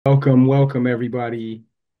Welcome everybody.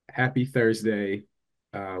 Happy Thursday.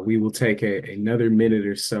 We will take another minute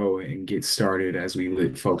or so and get started as we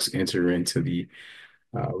let folks enter into the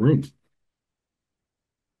room.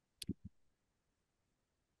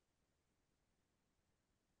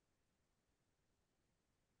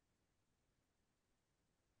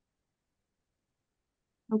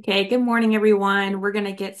 Okay, good morning, everyone. We're going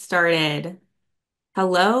to get started.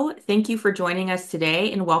 Hello, thank you for joining us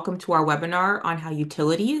today, and welcome to our webinar on how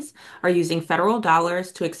utilities are using federal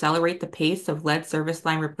dollars to accelerate the pace of lead service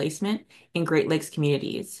line replacement in Great Lakes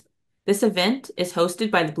communities. This event is hosted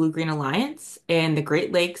by the BlueGreen Alliance and the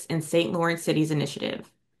Great Lakes and St. Lawrence Cities Initiative.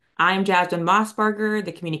 I'm Jasmine Mossbarger,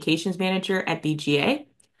 the Communications Manager at BGA,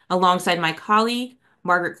 alongside my colleague,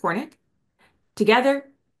 Margaret Cornick. Together,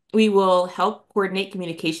 we will help coordinate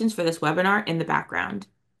communications for this webinar in the background.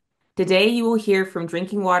 Today, you will hear from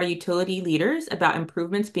drinking water utility leaders about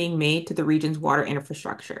improvements being made to the region's water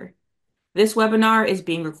infrastructure. This webinar is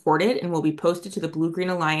being recorded and will be posted to the Blue Green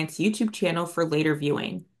Alliance YouTube channel for later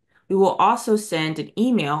viewing. We will also send an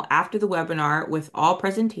email after the webinar with all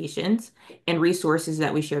presentations and resources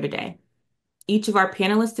that we share today. Each of our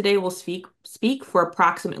panelists today will speak for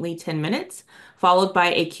approximately 10 minutes, followed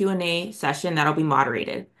by a Q&A session that'll be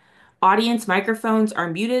moderated. Audience microphones are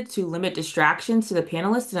muted to limit distractions to the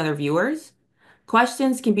panelists and other viewers.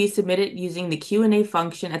 Questions can be submitted using the Q&A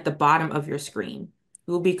function at the bottom of your screen.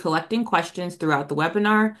 We will be collecting questions throughout the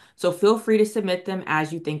webinar, so feel free to submit them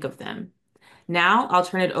as you think of them. Now, I'll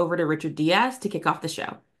turn it over to Richard Diaz to kick off the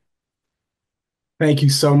show. Thank you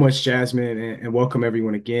so much, Jasmine, and welcome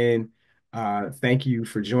everyone again. Thank you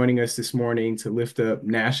for joining us this morning to lift up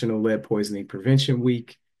National Lead Poisoning Prevention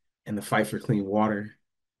Week and the fight for clean water.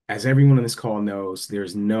 As everyone on this call knows,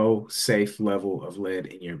 there's no safe level of lead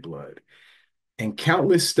in your blood. And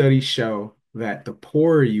countless studies show that the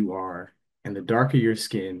poorer you are and the darker your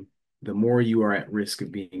skin, the more you are at risk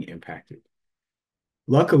of being impacted.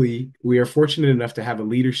 Luckily, we are fortunate enough to have a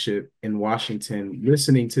leadership in Washington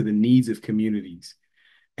listening to the needs of communities.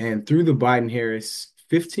 And through the Biden-Harris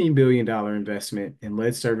 $15 billion investment in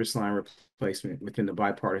lead service line replacement within the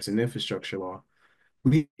bipartisan infrastructure law,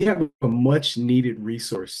 we have a much needed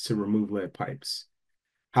resource to remove lead pipes.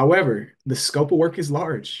 However, the scope of work is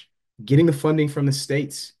large. Getting the funding from the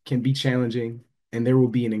states can be challenging, and there will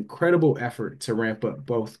be an incredible effort to ramp up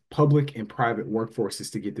both public and private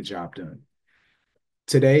workforces to get the job done.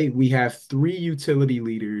 Today, we have three utility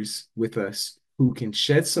leaders with us who can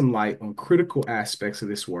shed some light on critical aspects of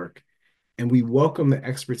this work, and we welcome the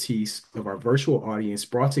expertise of our virtual audience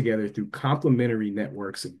brought together through complementary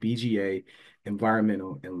networks of BGA,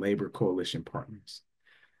 environmental, and labor coalition partners.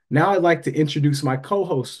 Now I'd like to introduce my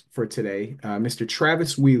co-host for today, Mr.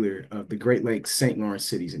 Travis Wheeler of the Great Lakes St. Lawrence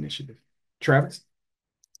Cities Initiative. Travis?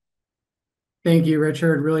 Thank you,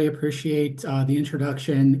 Richard. Really appreciate the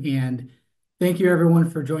introduction, and thank you everyone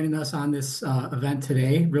for joining us on this event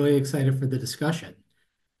today. Really excited for the discussion.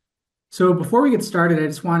 So before we get started, I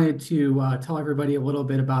just wanted to tell everybody a little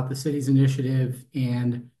bit about the city's initiative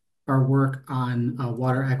and our work on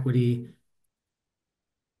water equity.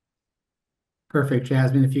 Perfect,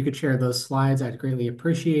 Jasmine. If you could share those slides, I'd greatly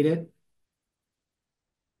appreciate it.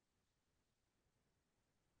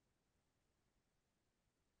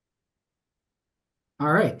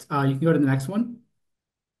 All right, you can go to the next one.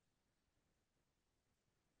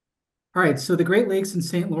 All right, so the Great Lakes and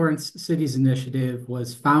St. Lawrence Cities Initiative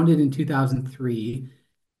was founded in 2003,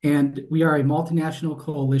 and we are a multinational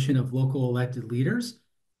coalition of local elected leaders,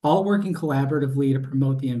 all working collaboratively to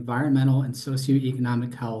promote the environmental and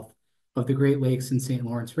socioeconomic health of the Great Lakes and St.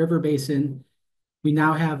 Lawrence River Basin. We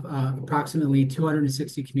now have approximately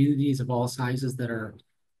 260 communities of all sizes that are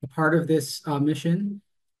a part of this mission,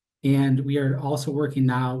 and we are also working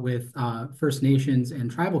now with First Nations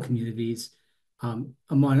and tribal communities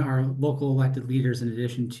among our local elected leaders, in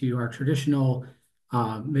addition to our traditional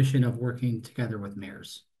mission of working together with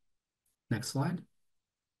mayors. Next slide.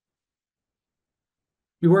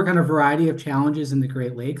 We work on a variety of challenges in the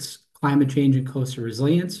Great Lakes: climate change and coastal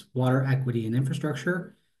resilience, water equity and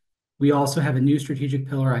infrastructure. We also have a new strategic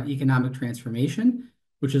pillar on economic transformation,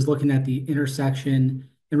 which is looking at the intersection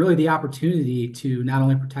and really the opportunity to not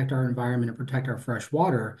only protect our environment and protect our fresh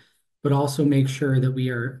water, but also make sure that we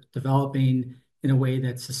are developing in a way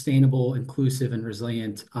that's sustainable, inclusive, and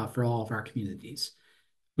resilient for all of our communities.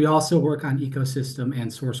 We also work on ecosystem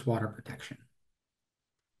and source water protection.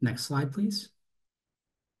 Next slide, please.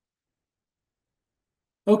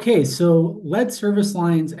 Okay, so lead service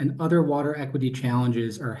lines and other water equity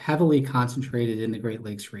challenges are heavily concentrated in the Great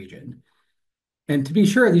Lakes region. And to be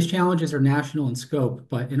sure, these challenges are national in scope,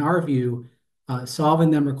 but in our view,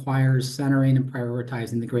 Solving them requires centering and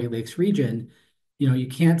prioritizing the Great Lakes region. You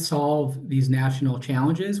can't solve these national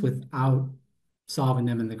challenges without solving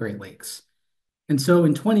them in the Great Lakes. And so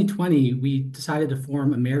in 2020, we decided to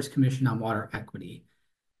form a Mayor's Commission on Water Equity.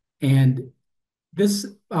 And this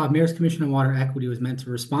Mayor's Commission on Water Equity was meant to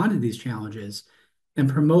respond to these challenges and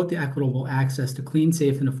promote the equitable access to clean,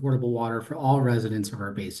 safe, and affordable water for all residents of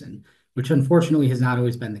our basin, which unfortunately has not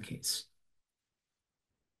always been the case.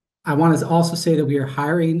 I want to also say that we are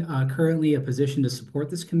hiring currently a position to support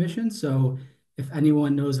this commission. So if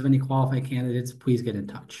anyone knows of any qualified candidates, please get in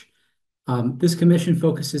touch. This commission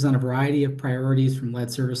focuses on a variety of priorities from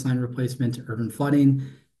lead service line replacement to urban flooding,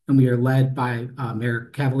 and we are led by Mayor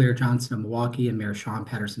Cavalier Johnson of Milwaukee and Mayor Sean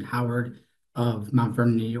Patterson Howard of Mount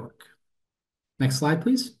Vernon, New York. Next slide,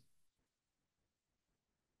 please.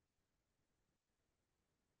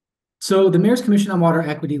 So the Mayor's Commission on Water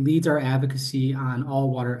Equity leads our advocacy on all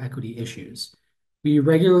water equity issues. We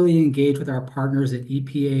regularly engage with our partners at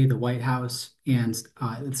EPA, the White House, and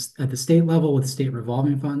at the state level with state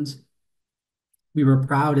revolving funds. We were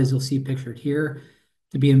proud, as you'll see pictured here,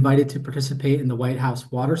 to be invited to participate in the White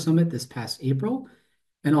House Water Summit this past April,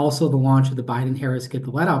 and also the launch of the Biden-Harris Get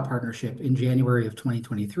the Lead Out partnership in January of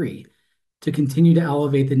 2023 to continue to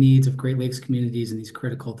elevate the needs of Great Lakes communities in these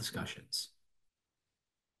critical discussions.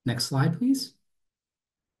 Next slide, please.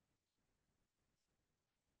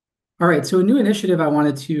 All right, so a new initiative I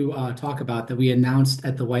wanted to talk about that we announced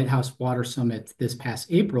at the White House Water Summit this past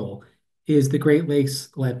April is the Great Lakes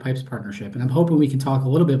Lead Pipes Partnership, and I'm hoping we can talk a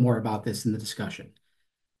little bit more about this in the discussion.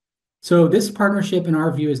 So this partnership, in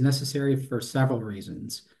our view, is necessary for several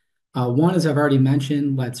reasons. One, as I've already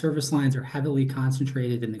mentioned, lead service lines are heavily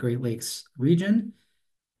concentrated in the Great Lakes region.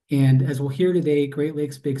 And as we'll hear today, Great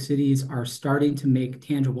Lakes big cities are starting to make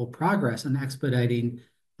tangible progress on expediting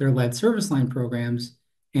their lead service line programs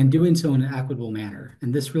and doing so in an equitable manner.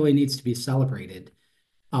 And this really needs to be celebrated.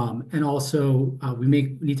 And also, we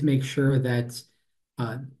need to make sure that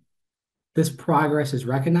this progress is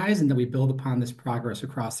recognized and that we build upon this progress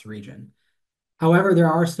across the region. However, there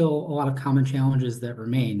are still a lot of common challenges that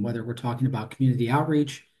remain, whether we're talking about community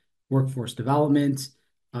outreach, workforce development,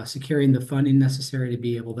 securing the funding necessary to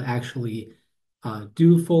be able to actually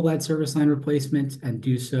do full lead service line replacement and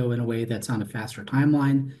do so in a way that's on a faster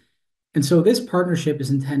timeline. And so this partnership is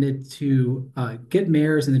intended to get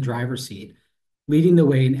mayors in the driver's seat, leading the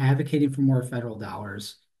way in advocating for more federal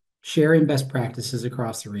dollars, sharing best practices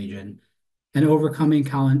across the region, and overcoming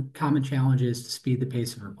common challenges to speed the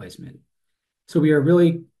pace of replacement. So we are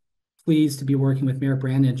really pleased to be working with Mayor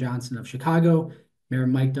Brandon Johnson of Chicago, Mayor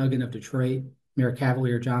Mike Duggan of Detroit, Mayor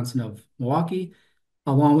Cavalier Johnson of Milwaukee,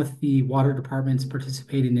 along with the water departments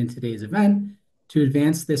participating in today's event to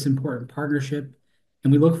advance this important partnership.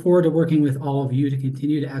 And we look forward to working with all of you to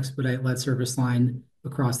continue to expedite lead service line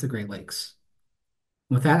across the Great Lakes.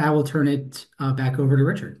 With that, I will turn it back over to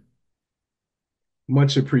Richard.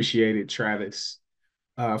 Much appreciated, Travis.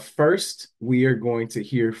 First, we are going to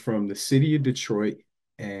hear from the city of Detroit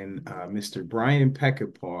and Mr. Brian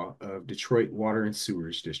Peckapaw of Detroit Water and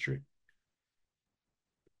Sewers District.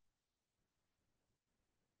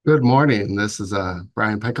 Good morning. This is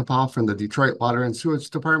Brian Peckapaw from the Detroit Water and Sewage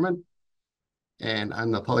Department, and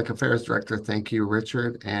I'm the Public Affairs Director. Thank you,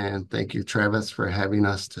 Richard, and thank you, Travis, for having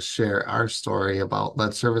us to share our story about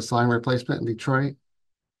lead service line replacement in Detroit.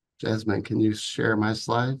 Jasmine, can you share my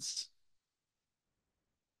slides?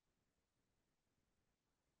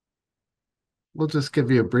 We'll just give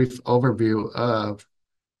you a brief overview of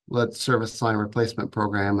lead service line replacement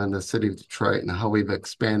program in the city of Detroit and how we've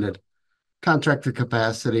expanded contractor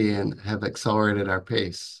capacity and have accelerated our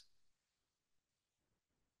pace.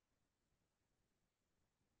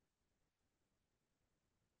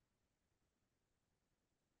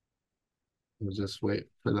 We'll just wait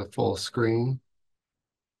for the full screen.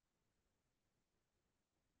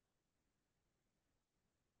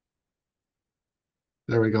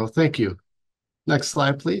 There we go. Thank you. Next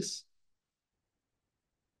slide, please.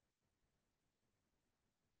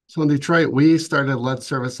 So in Detroit, we started lead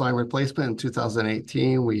service line replacement in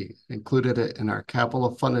 2018. We included it in our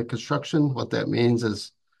capital funded construction. What that means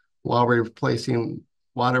is while we're replacing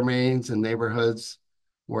water mains in neighborhoods,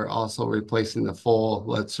 we're also replacing the full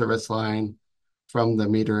lead service line from the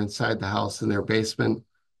meter inside the house in their basement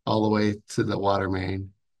all the way to the water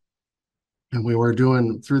main. And we were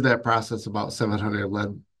doing through that process about 700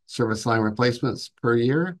 lead service line replacements per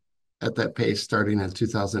year at that pace starting in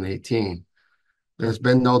 2018. There's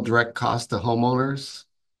been no direct cost to homeowners.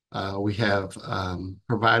 We have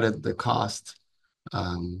provided the cost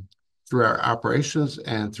through our operations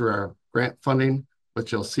and through our grant funding,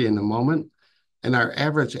 which you'll see in a moment. And our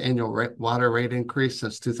average annual water rate increase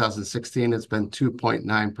since 2016 has been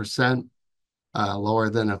 2.9%, lower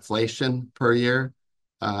than inflation per year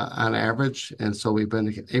on average. And so we've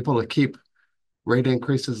been able to keep rate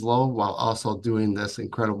increases low while also doing this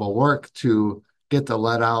incredible work to get the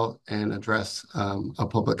lead out and address a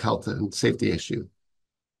public health and safety issue.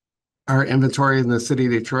 Our inventory in the city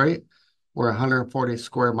of Detroit, we're a 140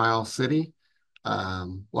 square mile city,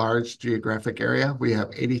 large geographic area. We have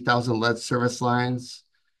 80,000 lead service lines.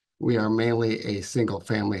 We are mainly a single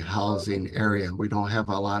family housing area. We don't have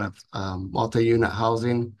a lot of multi-unit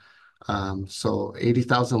housing. So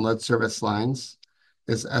 80,000 lead service lines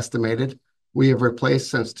is estimated. We have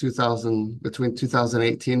replaced since between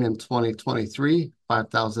 2018 and 2023,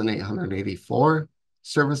 5,884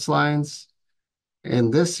 service lines.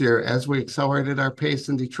 And this year, as we accelerated our pace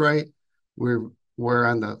in Detroit, we're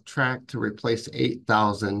on the track to replace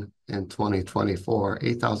 8,000 in 2024,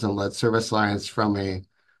 8,000 lead service lines from a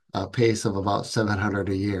pace of about 700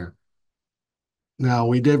 a year. Now,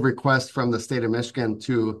 we did request from the state of Michigan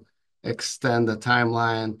to extend the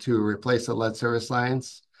timeline to replace the lead service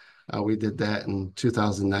lines. We did that in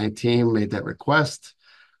 2019, made that request.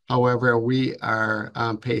 However, we are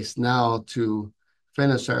on pace now to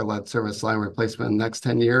finish our lead service line replacement in the next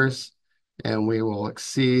 10 years, and we will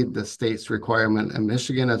exceed the state's requirement in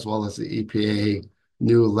Michigan as well as the EPA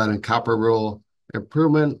new lead and copper rule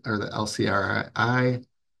improvement, or the LCRI.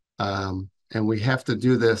 And we have to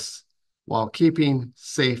do this while keeping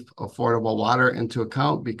safe, affordable water into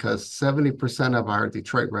account, because 70% of our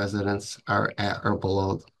Detroit residents are at or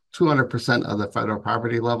below 200% of the federal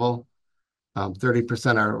poverty level.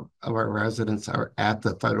 30% of our residents are at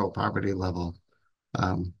the federal poverty level.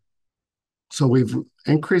 So we've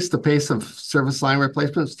increased the pace of service line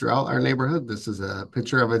replacements throughout our neighborhood. This is a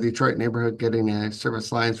picture of a Detroit neighborhood getting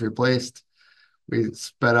service lines replaced. We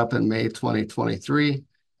sped up in May 2023,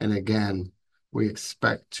 and again, we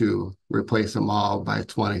expect to replace them all by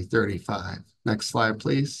 2035. Next slide,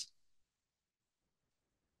 please.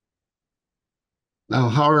 Now,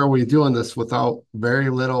 how are we doing this without very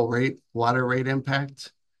little water rate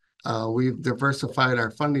impact? We've diversified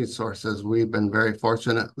our funding sources. We've been very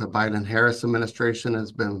fortunate. The Biden-Harris administration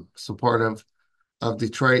has been supportive of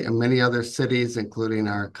Detroit and many other cities, including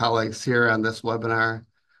our colleagues here on this webinar,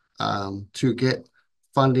 to get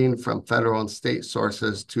funding from federal and state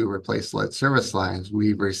sources to replace lead service lines.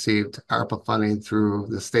 We've received ARPA funding through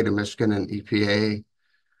the state of Michigan and EPA.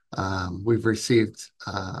 We've received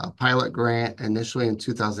a pilot grant initially in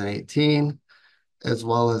 2018, as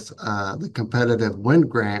well as the competitive wind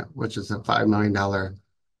grant, which is a $5 million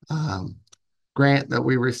grant that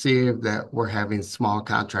we received, that we're having small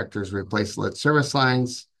contractors replace lead service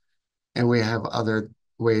lines. And we have other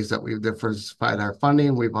ways that we've diversified our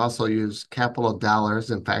funding. We've also used capital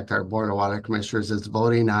dollars. In fact, our Board of Water Commissioners is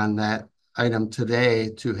voting on that item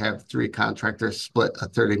today to have 3 contractors split a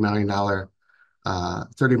 $30 million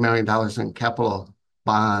in capital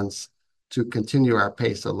bonds to continue our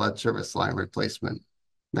pace of lead service line replacement.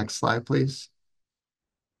 Next slide, please.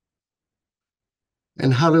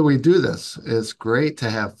 And how do we do this? It's great to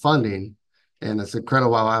have funding, and it's an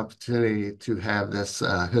incredible opportunity to have this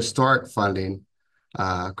historic funding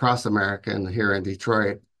across America and here in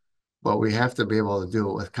Detroit, but we have to be able to do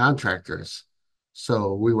it with contractors.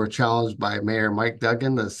 So we were challenged by Mayor Mike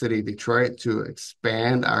Duggan, the city of Detroit, to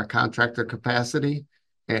expand our contractor capacity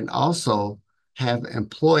and also have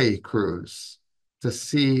employee crews to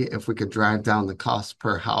see if we could drive down the cost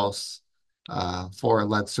per house for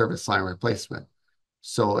lead service line replacement.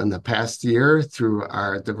 So in the past year, through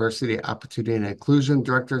our Diversity, Opportunity, and Inclusion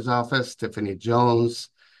Director's Office, Tiffany Jones,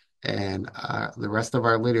 and the rest of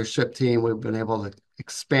our leadership team, we've been able to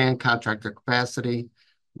expand contractor capacity.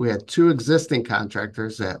 We had 2 existing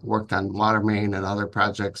contractors that worked on water main and other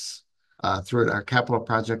projects through our capital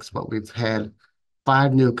projects, but we've had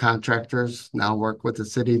 5 new contractors now work with the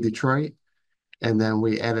city of Detroit. And then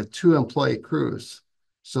we added 2 employee crews.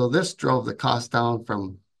 So this drove the cost down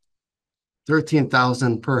from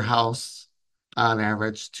 $13,000 per house on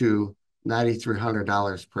average to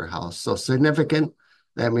 $9,300 per house. So significant.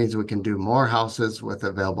 That means we can do more houses with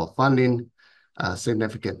available funding,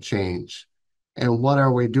 significant change. And what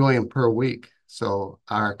are we doing per week? So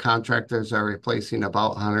our contractors are replacing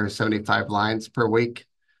about 175 lines per week.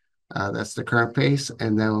 That's the current pace.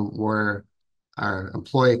 And then our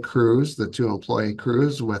employee crews, the 2 employee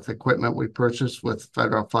crews with equipment we purchased with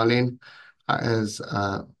federal funding,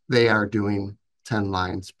 they are doing 10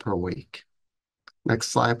 lines per week. Next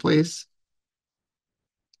slide, please.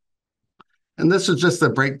 And this is just a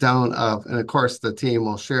breakdown of, and of course the team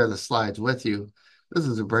will share the slides with you. This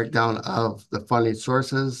is a breakdown of the funding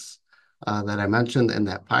sources. that I mentioned in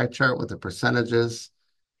that pie chart with the percentages.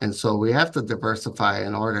 And so we have to diversify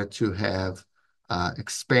in order to have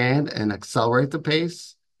expand and accelerate the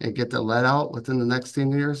pace and get the lead out within the next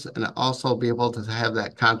 10 years, and also be able to have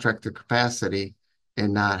that contractor capacity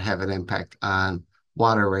and not have an impact on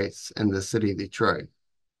water rates in the city of Detroit.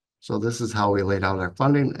 So this is how we laid out our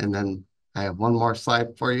funding. And then I have one more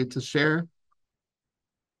slide for you to share.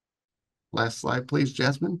 Last slide, please,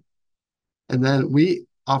 Jasmine. And then we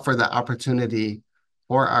offer the opportunity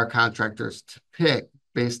for our contractors to pick,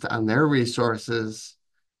 based on their resources,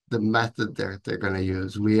 the method they're going to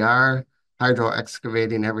use. We are hydro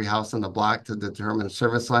excavating every house on the block to determine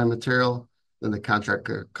service line material. Then the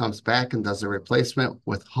contractor comes back and does a replacement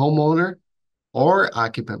with homeowner or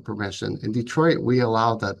occupant permission. In Detroit, we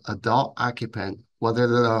allow that adult occupant, whether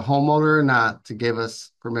they're a homeowner or not, to give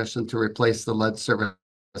us permission to replace the lead service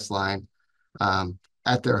line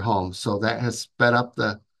at their home. So that has sped up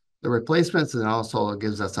the replacements, and also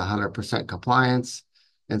gives us 100% compliance.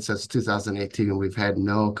 And since 2018, we've had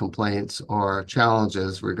no complaints or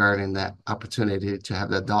challenges regarding that opportunity to have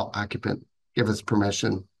the adult occupant give us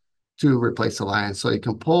permission to replace the line. So you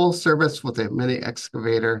can pull service with a mini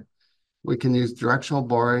excavator. We can use directional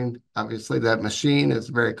boring. Obviously, that machine is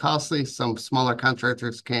very costly. Some smaller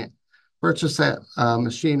contractors can't purchase that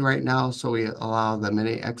machine right now, so we allow the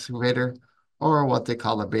mini excavator, or what they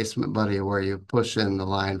call a basement buddy, where you push in the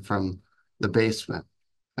line from the basement.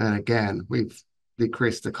 And again, we've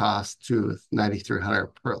decreased the cost to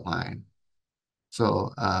 $9,300 per line.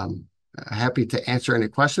 So happy to answer any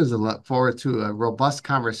questions and look forward to a robust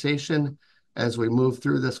conversation as we move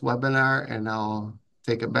through this webinar, and I'll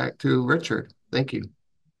take it back to Richard. Thank you.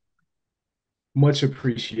 Much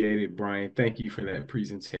appreciated, Brian. Thank you for that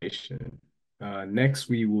presentation. Next,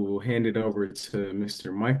 we will hand it over to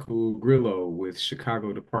Mr. Michael Grillo with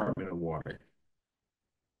Chicago Department of Water.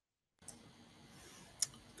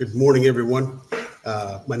 Good morning, everyone.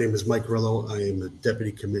 My name is Mike Grillo. I am the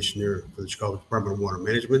Deputy Commissioner for the Chicago Department of Water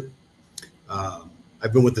Management.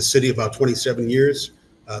 I've been with the city about 27 years.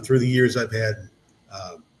 Through the years, I've had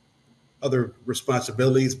other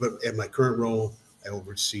responsibilities, but at my current role, I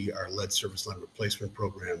oversee our lead service line replacement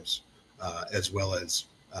programs, as well as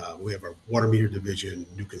we have our water meter division,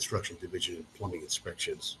 new construction division, and plumbing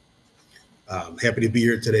inspections. Happy to be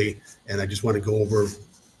here today, and I just want to go over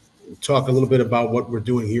and talk a little bit about what we're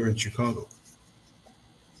doing here in Chicago.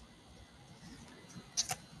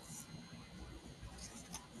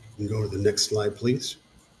 You can go to the next slide, please.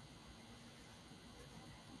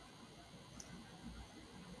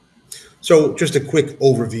 So just a quick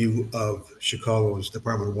overview of Chicago's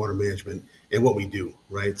Department of Water Management and what we do,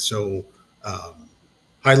 right? So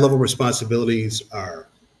high-level responsibilities are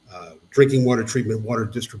drinking water treatment, water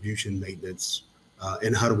distribution, maintenance,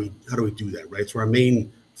 and how do we do that, right? So our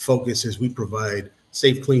main focus is we provide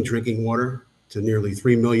safe, clean drinking water to nearly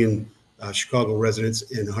 3 million Chicago residents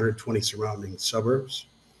in 120 surrounding suburbs.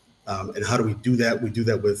 And how do we do that? We do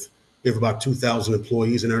that we have about 2,000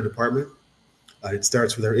 employees in our department. It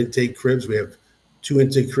starts with our intake cribs. We have 2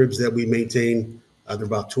 intake cribs that we maintain. They're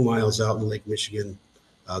about 2 miles out in Lake Michigan.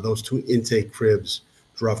 Those 2 intake cribs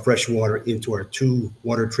draw fresh water into our 2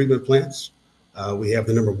 water treatment plants. We have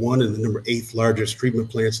the number 1 and the number 8 largest treatment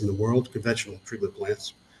plants in the world, conventional treatment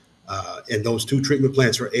plants. And those 2 treatment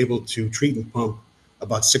plants are able to treat and pump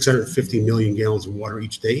about 650 million gallons of water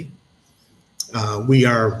each day. We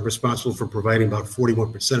are responsible for providing about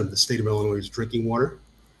 41% of the state of Illinois' drinking water.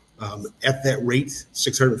 At that rate,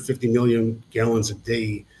 650 million gallons a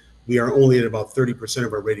day, we are only at about 30%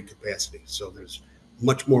 of our rated capacity. So there's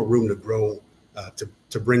much more room to grow,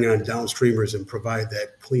 to bring on downstreamers and provide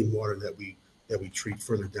that clean water that we treat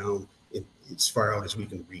further down as far out as we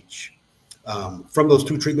can reach. From those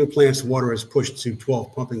 2 treatment plants, the water is pushed to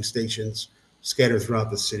 12 pumping stations scattered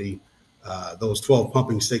throughout the city. Those 12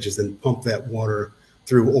 pumping stations then pump that water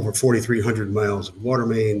through over 4,300 miles of water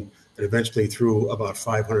main, and eventually through about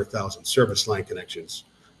 500,000 service line connections.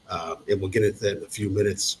 And we'll get into that in a few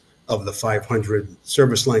minutes. Of the 500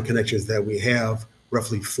 service line connections that we have,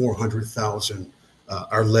 roughly 400,000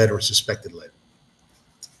 are lead or suspected lead.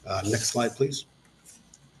 Next slide, please.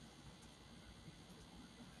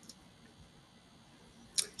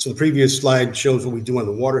 So the previous slide shows what we do on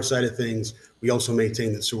the water side of things. We also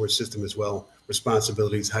maintain the sewer system as well.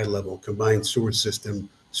 Responsibilities, high level, combined sewer system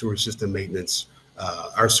maintenance.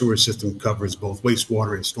 Our sewer system covers both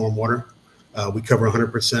wastewater and stormwater. We cover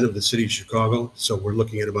 100% of the city of Chicago, so we're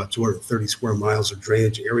looking at about 230 square miles of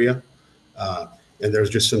drainage area. And there's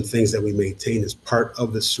just some things that we maintain as part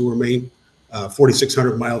of the sewer main.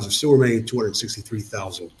 4,600 miles of sewer main,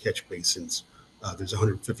 263,000 catch basins. There's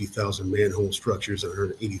 150,000 manhole structures and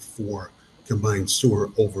 184 combined sewer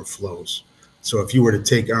overflows. So if you were to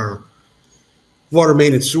take our water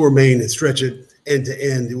main and sewer main and stretch it end to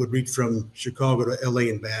end, it would reach from Chicago to LA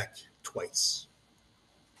and back twice.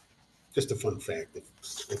 Just a fun fact,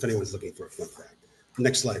 if anyone's looking for a fun fact.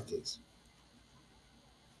 Next slide, please.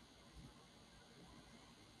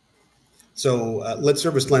 So Lead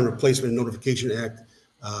Service Line Replacement Notification Act,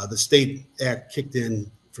 the state act kicked in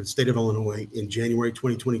for the state of Illinois in January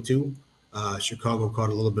 2022. Chicago caught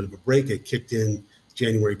a little bit of a break. It kicked in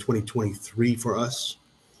January 2023 for us.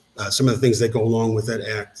 Some of the things that go along with that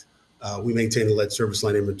act, we maintain a lead service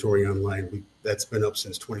line inventory online. That's been up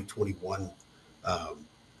since 2021.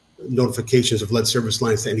 Notifications of lead service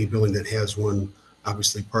lines to any building that has one.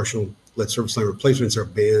 Obviously, partial lead service line replacements are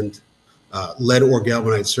banned. Lead or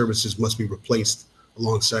galvanized services must be replaced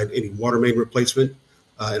alongside any water main replacement.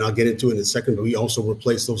 And I'll get into it in a second, but we also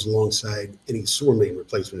replace those alongside any sewer main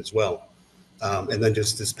replacement as well. And then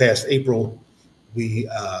just this past April, we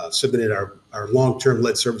submitted our long-term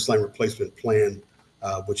lead service line replacement plan,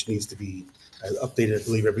 which needs to be updated, I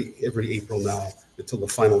believe, every April now until the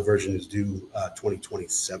final version is due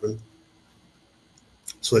 2027.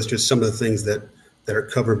 So that's just some of the things that are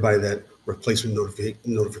covered by that Replacement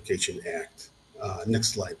Notification Act. Next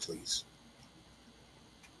slide, please.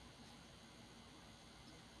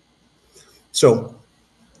 So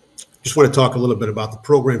just want to talk a little bit about the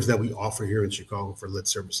programs that we offer here in Chicago for lead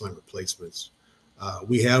service line replacements.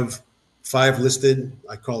 We have 5 listed.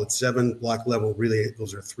 I call it 7 block level. Really,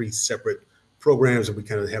 those are 3 separate programs, and we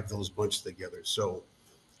kind of have those bunched together. So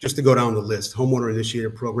just to go down the list, Homeowner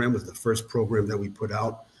Initiative Program was the first program that we put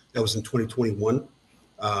out. That was in 2021.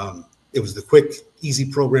 It was the quick,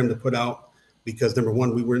 easy program to put out because, number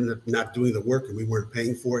one, we were not doing the work and we weren't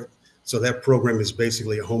paying for it. So that program is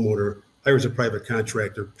basically a homeowner hires a private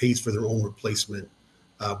contractor, pays for their own replacement.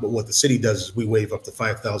 But what the city does is we waive up to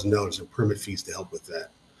 $5,000 in permit fees to help with that.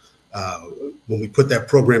 When we put that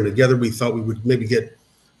program together, we thought we would maybe get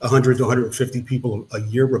 100 to 150 people a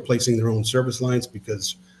year replacing their own service lines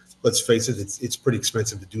because, let's face it, it's pretty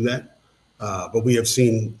expensive to do that. But we have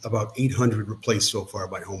seen about 800 replaced so far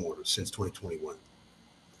by homeowners since 2021.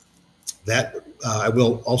 That I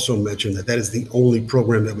will also mention that is the only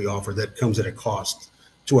program that we offer that comes at a cost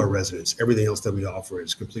to our residents. Everything else that we offer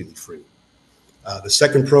is completely free. The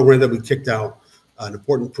second program that we kicked out, an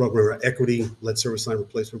important program, our Equity Lead Service Line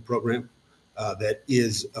Replacement Program, that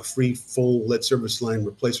is a free full lead service line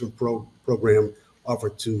replacement program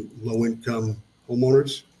offered to low-income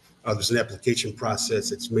homeowners. There's an application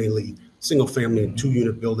process. It's mainly single-family and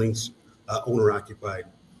 2-unit buildings, owner-occupied.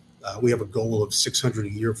 We have a goal of 600 a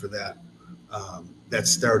year for that.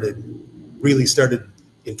 That really started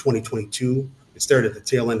in 2022. It started at the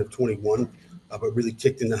tail end of 21, but really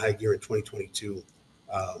kicked into high gear in 2022.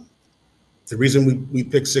 The reason we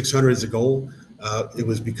picked 600 as a goal, it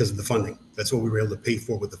was because of the funding. That's what we were able to pay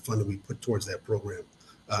for with the funding we put towards that program.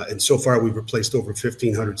 And so far, we've replaced over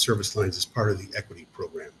 1,500 service lines as part of the Equity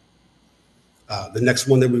program. The next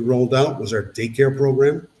one that we rolled out was our daycare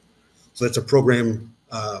program. So that's a program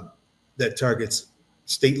that targets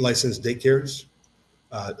state licensed daycares.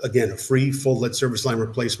 Again, a free full lead service line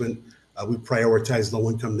replacement. We prioritize low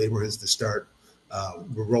income neighborhoods to start.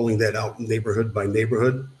 We're rolling that out neighborhood by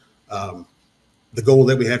neighborhood. The goal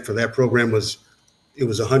that we had for that program was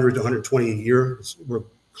 100 to 120 a year. We're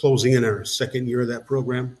closing in our second year of that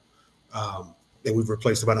program. And we've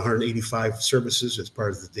replaced about 185 services as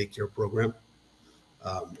part of the daycare program.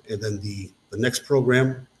 And then the next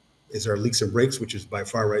program is our leaks and breaks, which is by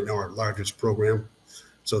far right now our largest program.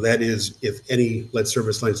 So that is if any lead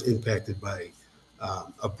service line is impacted by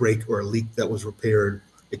a break or a leak that was repaired.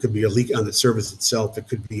 It could be a leak on the service itself. It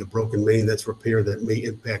could be a broken main that's repaired that may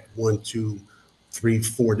impact 1, 2, 3,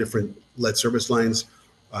 4 different lead service lines.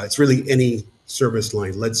 It's really any service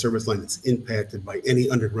line, lead service line that's impacted by any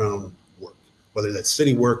underground work, whether that's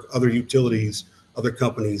city work, other utilities, other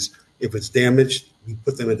companies. If it's damaged, we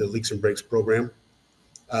put them into the leaks and breaks program.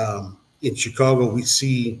 In Chicago, we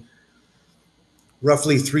see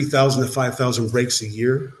roughly 3,000 to 5,000 breaks a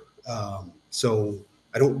year. So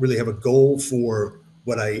I don't really have a goal for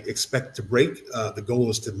what I expect to break. The goal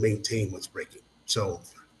is to maintain what's breaking. So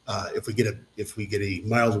if we get a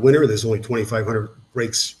mild winter, there's only 2,500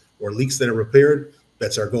 breaks or leaks that are repaired.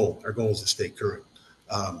 That's our goal. Our goal is to stay current.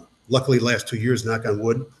 Luckily, the last 2 years, knock on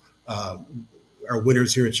wood, our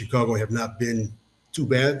winters here in Chicago have not been too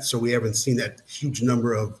bad. So we haven't seen that huge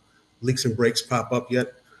number of leaks and breaks pop up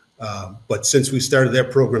yet. But since we started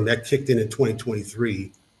that program, that kicked in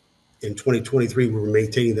 2023. In 2023, we were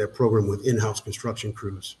maintaining that program with in-house construction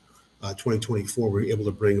crews. 2024, we were able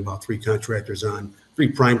to bring about 3 contractors on, 3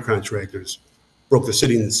 prime contractors broke the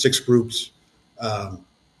city into 6 groups,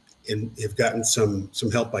 and have gotten some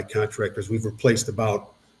help by contractors. We've replaced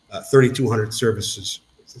about 3,200 services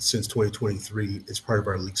since 2023 as part of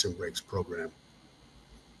our leaks and breaks program.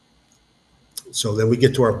 So then we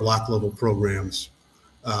get to our block level programs.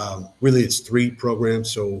 Really, it's 3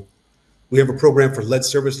 programs. So we have a program for lead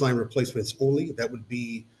service line replacements only. That would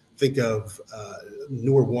be, think of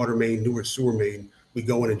newer water main, newer sewer main. We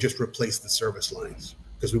go in and just replace the service lines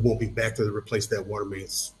because we won't be back to replace that water main,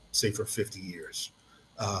 say, for 50 years.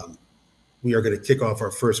 We are going to kick off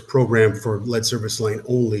our first program for lead service line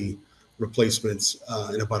only replacements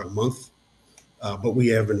in about a month. But we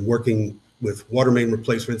have been working with water main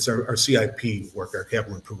replacements, our CIP work, our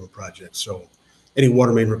capital improvement project. So any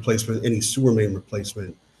water main replacement, any sewer main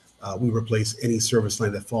replacement, we replace any service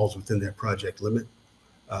line that falls within that project limit.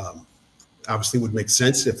 Obviously, it would make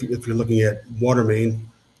sense if you're looking at water main,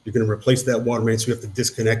 you're going to replace that water main, so you have to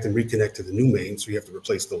disconnect and reconnect to the new main, so you have to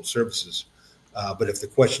replace those services. But if the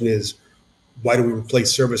question is, why do we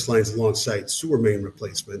replace service lines alongside sewer main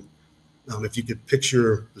replacement? If you could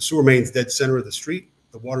picture the sewer main's dead center of the street,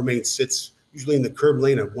 the water main sits usually in the curb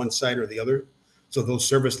lane on one side or the other. So those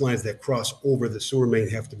service lines that cross over the sewer main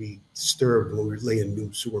have to be disturbed when we lay in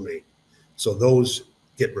new sewer main. So those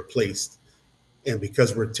get replaced. And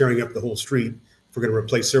because we're tearing up the whole street, if we're going to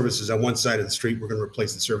replace services on one side of the street, we're going to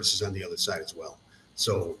replace the services on the other side as well.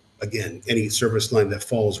 So again, any service line that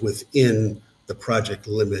falls within the project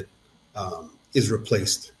limit is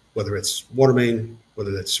replaced, whether it's water main,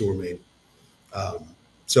 whether that's sewer main.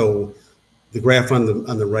 So the graph on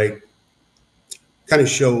the right kind of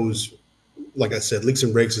shows, like I said, leaks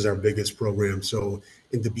and breaks is our biggest program. So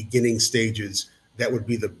in the beginning stages, that would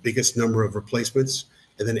be the biggest number of replacements.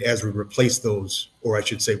 And then as we replace those, or I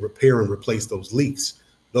should say repair and replace those leaks,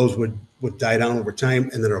 those would die down over time,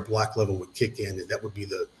 and then our block level would kick in, and that would be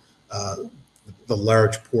the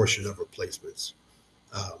large portion of replacements.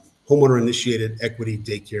 Homeowner initiated equity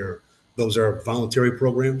daycare, those are voluntary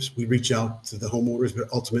programs. We reach out to the homeowners, but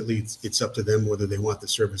ultimately it's up to them whether they want the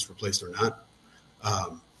service replaced or not.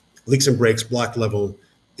 Leaks and breaks block level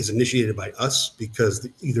is initiated by us because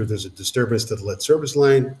either there's a disturbance to the lead service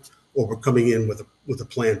line, or we're coming in with a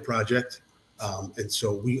planned project. And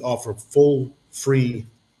so we offer full free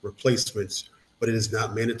replacements, but it is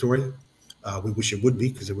not mandatory. We wish it would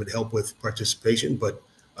be because it would help with participation, but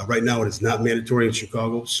right now it is not mandatory in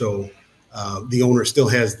Chicago. So the owner still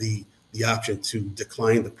has the option to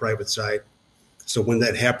decline the private side. So when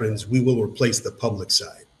that happens, we will replace the public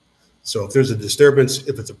side. So if there's a disturbance,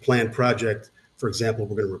 if it's a planned project, for example,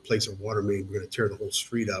 we're going to replace a water main, we're going to tear the whole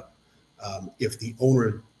street up. If the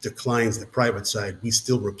owner declines the private side, we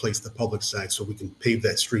still replace the public side so we can pave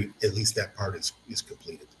that street. At least that part is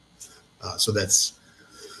completed. So that's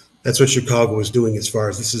what Chicago is doing as far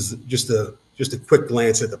as this is just a quick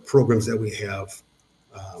glance at the programs that we have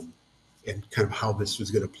and kind of how this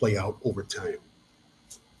is going to play out over time.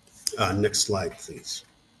 Next slide, please.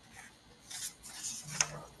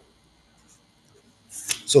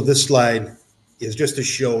 So this slide is just to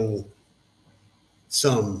show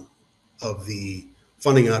some of the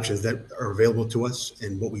funding options that are available to us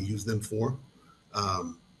and what we use them for.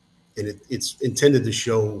 And it's intended to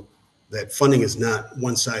show that funding is not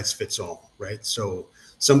one size fits all, right? So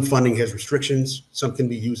some funding has restrictions. Some can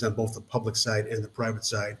be used on both the public side and the private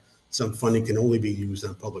side. Some funding can only be used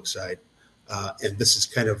on public side. And this is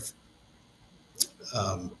kind of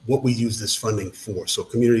what we use this funding for. So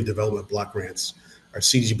community development block grants, our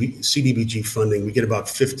CDBG funding, we get about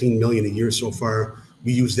 $15 million a year so far.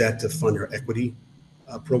 We use that to fund our equity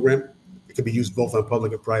program. It can be used both on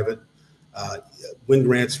public and private. Wind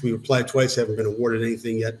grants, we applied twice, haven't been awarded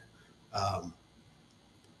anything yet.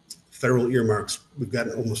 Federal earmarks, we've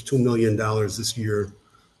gotten almost $2 million this year.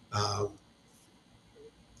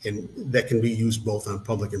 And that can be used both on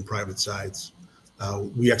public and private sides.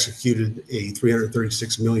 We executed a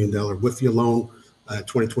 $336 million WIFIA loan in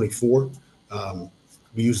 2024.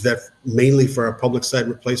 We use that mainly for our public side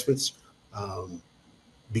replacements.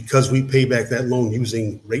 Because we pay back that loan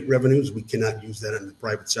using rate revenues, we cannot use that on the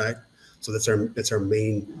private side. So that's our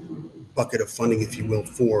main bucket of funding, if you will,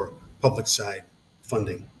 for public side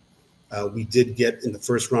funding. We did get in the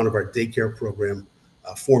first round of our daycare program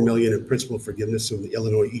 $4 million in principal forgiveness from the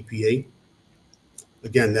Illinois EPA.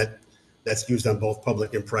 Again, that's used on both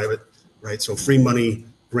public and private, right? So free money,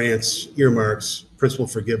 grants, earmarks, principal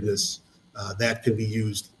forgiveness, that can be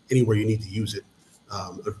used anywhere you need to use it.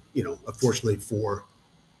 Unfortunately for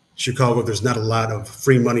Chicago, there's not a lot of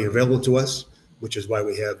free money available to us, which is why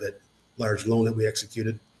we have that large loan that we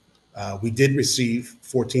executed. We did receive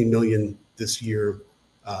 $14 million this year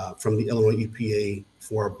from the Illinois EPA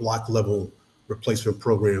for block level replacement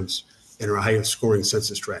programs in our highest scoring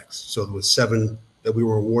census tracts. So there was 7 that we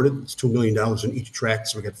were awarded. It's $2 million in each tract,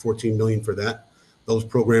 so we got $14 million for that. Those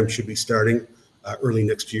programs should be starting early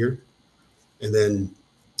next year. And then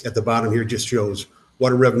at the bottom here just shows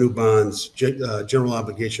water revenue bonds, general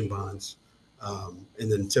obligation bonds,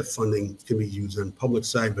 and then TIF funding can be used on the public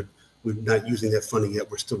side, but we're not using that funding yet.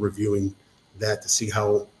 We're still reviewing that to see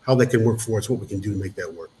how that can work for us, what we can do to make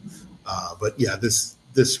that work. But yeah,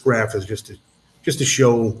 this graph is just to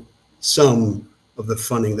show some of the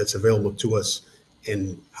funding that's available to us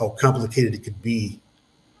and how complicated it could be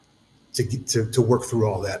to work through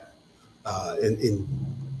all that. And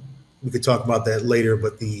we could talk about that later,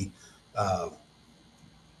 but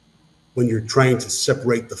when you're trying to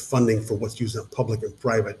separate the funding for what's used on public and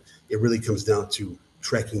private, it really comes down to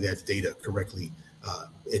tracking that data correctly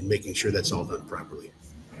and making sure that's all done properly.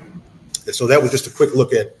 And so that was just a quick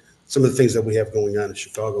look at some of the things that we have going on in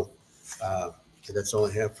Chicago. And that's all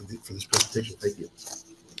I have for this presentation. Thank you.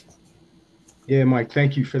 Yeah, Mike,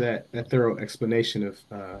 thank you for that thorough explanation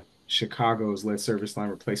of Chicago's lead service line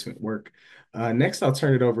replacement work. Next, I'll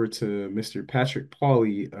turn it over to Mr. Patrick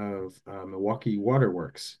Pauly of Milwaukee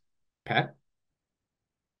Waterworks. Pat?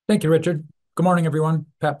 Thank you, Richard. Good morning, everyone.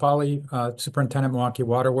 Pat Pauly, Superintendent, Milwaukee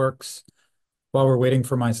Waterworks. While we're waiting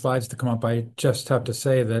for my slides to come up, I just have to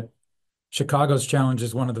say that Chicago's challenge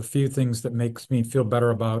is one of the few things that makes me feel better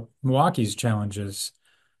about Milwaukee's challenges.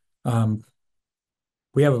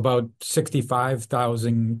 We have about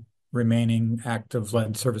 65,000 remaining active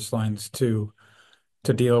lead service lines to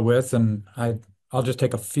deal with, and I'll just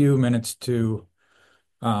take a few minutes to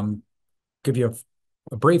give you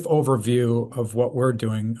a brief overview of what we're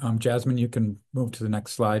doing. Jasmine, you can move to the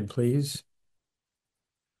next slide, please.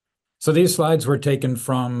 So these slides were taken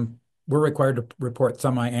from, we're required to report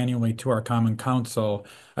semi-annually to our Common Council.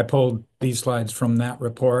 I pulled these slides from that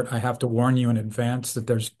report. I have to warn you in advance that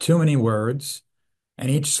there's too many words, and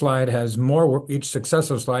each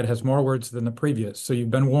successive slide has more words than the previous, so you've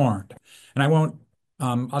been warned. And I won't,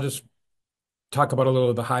 I'll just talk about a little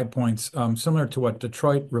of the high points. Similar to what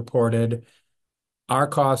Detroit reported, our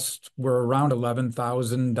costs were around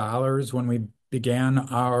 $11,000 when we began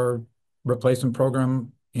our replacement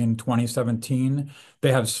program in 2017.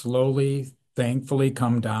 They have slowly, thankfully,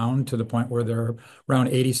 come down to the point where they're around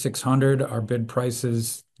 $8,600. Our bid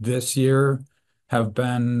prices this year have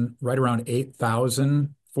been right around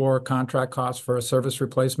 $8,000 for contract costs for a service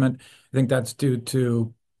replacement. I think that's due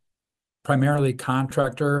to primarily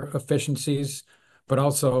contractor efficiencies, but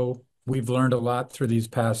also we've learned a lot through these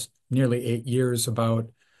past nearly 8 years about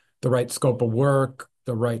the right scope of work,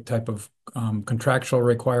 the right type of contractual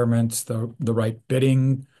requirements, the right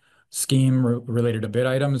bidding scheme related to bid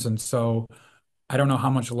items. And so I don't know how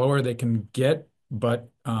much lower they can get, but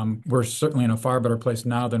we're certainly in a far better place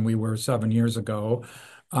now than we were 7 years ago.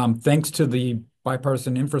 Thanks to the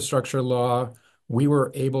bipartisan infrastructure law, we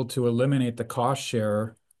were able to eliminate the cost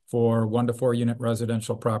share for 1 to 4 unit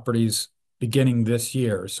residential properties beginning this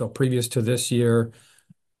year. So previous to this year,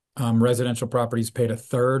 residential properties paid a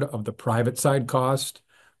third of the private side cost,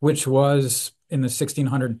 which was in the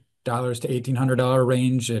 $1,600 to $1,800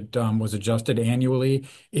 range. It was adjusted annually.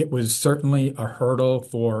 It was certainly a hurdle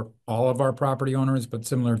for all of our property owners, but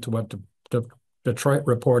similar to what Detroit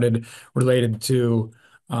reported related to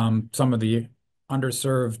some of the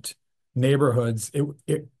underserved neighborhoods,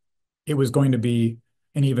 it was going to be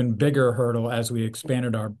an even bigger hurdle as we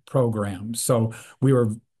expanded our program. So we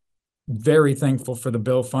were very thankful for the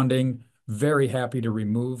bill funding, very happy to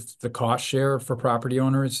remove the cost share for property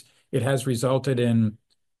owners. It has resulted in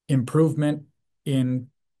improvement in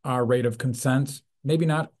our rate of consents, maybe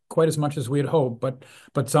not quite as much as we had hoped,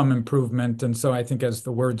 but some improvement. And so I think as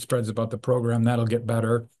the word spreads about the program, that'll get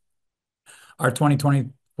better. Our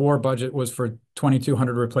 2024 budget was for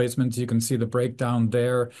 2,200 replacements. You can see the breakdown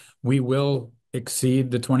there. We will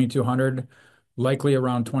exceed the 2,200, likely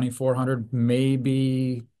around 2,400,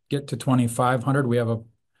 maybe get to 2,500. We have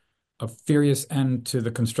a furious end to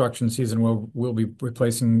the construction season. We'll be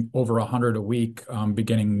replacing over 100 a week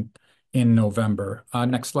beginning in November.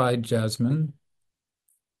 Next slide, Jasmine.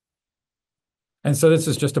 And so this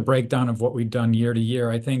is just a breakdown of what we've done year to year.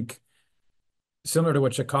 I think similar to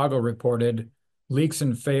what Chicago reported, leaks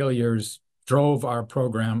and failures drove our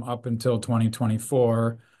program up until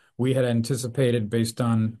 2024. We had anticipated, based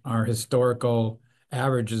on our historical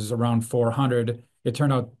averages, around 400. It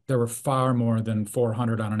turned out there were far more than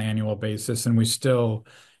 400 on an annual basis, and we still,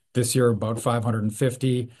 this year, about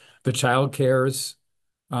 550. The child cares,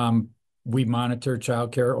 we monitor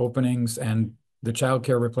child care openings, and the child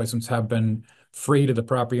care replacements have been free to the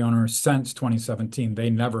property owner since 2017. They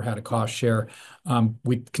never had a cost share.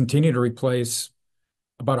 We continue to replace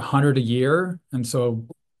about 100 a year, and so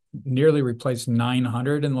nearly replaced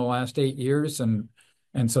 900 in the last 8 years, and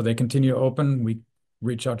so they continue to open. We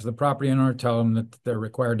reach out to the property owner, tell them that they're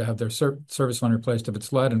required to have their service line replaced if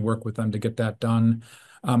it's lead, and work with them to get that done.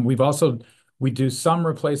 We do some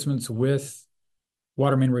replacements with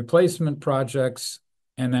water main replacement projects,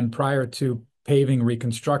 and then prior to paving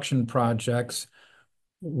reconstruction projects,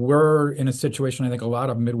 we're in a situation, I think a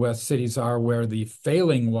lot of Midwest cities are, where the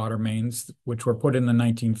failing water mains, which were put in the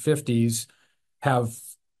 1950s, have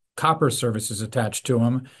copper services attached to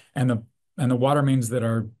them, and the water mains that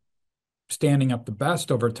are standing up the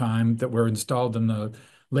best over time, that were installed in the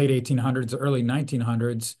late 1800s, early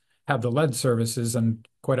 1900s, have the lead services, and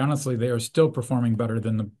quite honestly, they are still performing better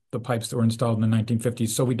than the pipes that were installed in the 1950s.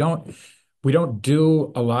 So we don't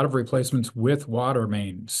do a lot of replacements with water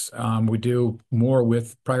mains. We do more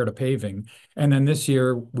with prior to paving. And then this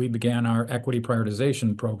year we began our equity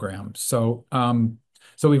prioritization program. So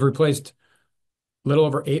we've replaced a little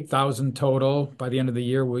over 8,000 total. By the end of the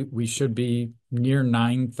year, we should be near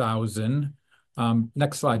 9,000.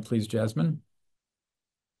 Next slide, please, Jasmine.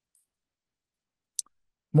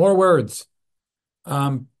 More words.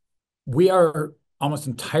 We are almost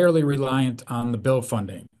entirely reliant on the bill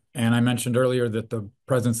funding. And I mentioned earlier that the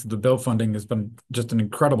presence of the bill funding has been just an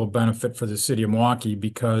incredible benefit for the city of Milwaukee,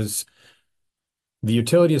 because the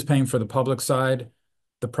utility is paying for the public side.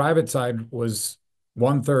 The private side was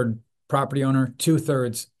 1/3 property owner,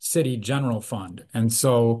 2/3 city general fund. And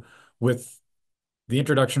so with the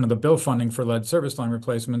introduction of the bill funding for lead service line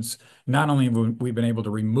replacements, not only have we been able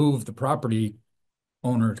to remove the property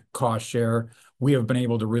owner cost share, we have been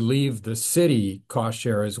able to relieve the city cost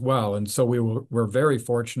share as well. And so we're very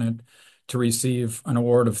fortunate to receive an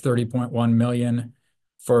award of 30.1 million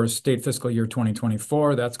for state fiscal year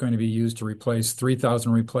 2024. That's going to be used to replace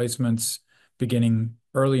 3,000 replacements beginning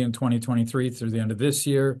early in 2023 through the end of this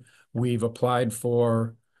year. We've applied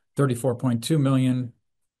for 34.2 million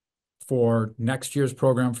for next year's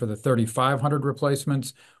program for the 3,500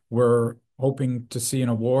 replacements. We're hoping to see an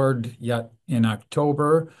award yet in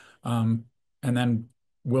October, and then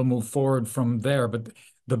we'll move forward from there. But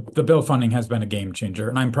the bill funding has been a game changer,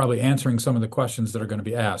 and I'm probably answering some of the questions that are going to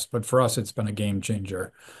be asked, but for us, it's been a game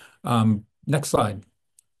changer. Next slide.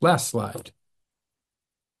 Last slide.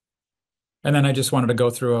 And then I just wanted to go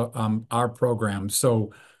through our program.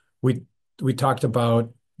 So we talked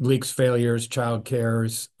about leaks, failures, child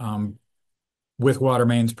cares, with water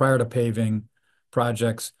mains prior to paving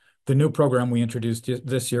projects. The new program we introduced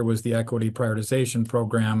this year was the Equity Prioritization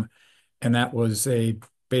Program, and that was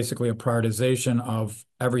basically a prioritization of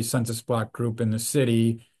every census block group in the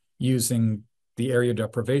city using the Area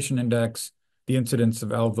Deprivation Index, the incidence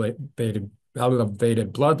of elevated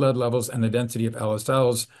blood lead levels, and the density of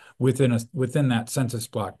LSLs within that census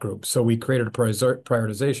block group. So we created a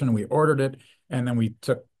prioritization, we ordered it, and then we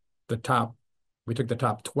took the top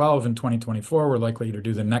 12 in 2024. We're likely to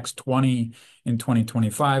do the next 20 in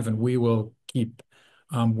 2025, and we will keep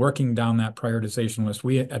working down that prioritization list.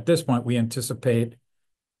 At this point, we anticipate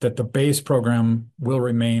that the base program will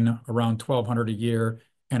remain around 1,200 a year,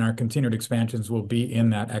 and our continued expansions will be in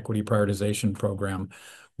that equity prioritization program.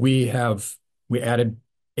 We added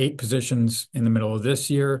 8 positions in the middle of this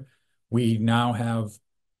year. We now have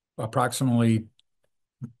approximately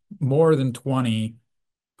more than 20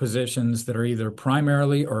 positions that are either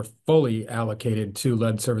primarily or fully allocated to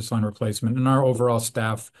lead service line replacement. And our overall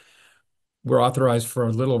staff, we're authorized for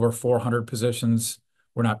a little over 400 positions.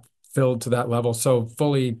 We're not filled to that level. So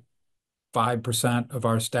fully 5% of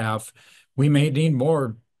our staff. We may need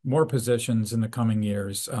more positions in the coming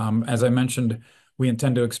years. As I mentioned, we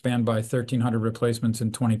intend to expand by 1,300 replacements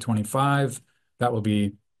in 2025. That will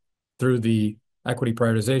be through the equity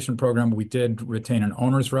prioritization program. We did retain an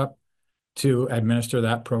owner's rep to administer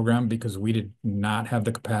that program because we did not have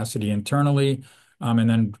the capacity internally. And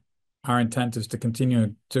then our intent is to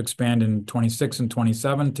continue to expand in 26 and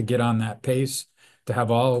 27 to get on that pace to have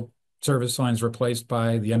all service lines replaced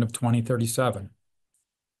by the end of 2037.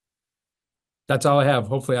 That's all I have.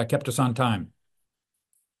 Hopefully I kept us on time.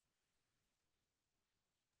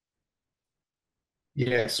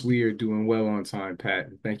 Yes, we are doing well on time, Pat.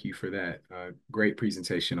 Thank you for that. Great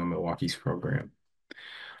presentation on Milwaukee's program.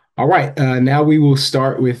 All right, now we will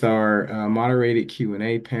start with our moderated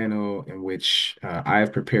Q&A panel in which I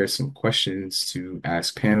have prepared some questions to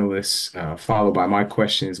ask panelists, followed by my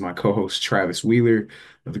questions. My co-host Travis Wheeler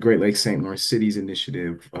of the Great Lakes St. Lawrence Cities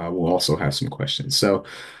Initiative will also have some questions. So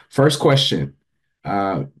first question,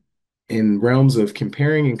 in realms of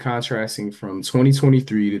comparing and contrasting from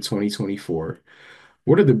 2023 to 2024,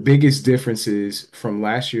 what are the biggest differences from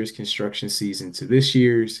last year's construction season to this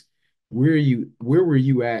year's? Where were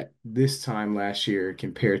you at this time last year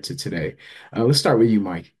compared to today? Let's start with you,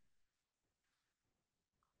 Mike.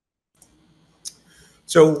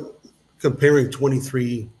 So comparing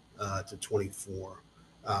 23 to 24,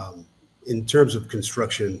 in terms of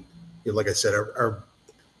construction, like I said, our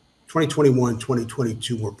 2021,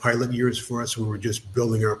 2022 were pilot years for us. We were just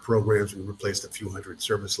building our programs. We replaced a few hundred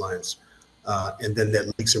service lines. And then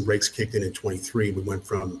that leaks and breaks kicked in 23. We went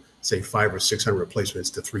from, say, 500 or 600 replacements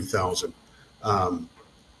to 3,000. Um,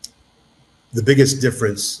 the biggest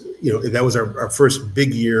difference, that was our first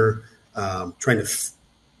big year trying to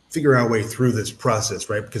figure our way through this process,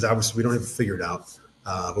 right? Because obviously we don't have it figured out,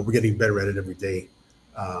 but we're getting better at it every day.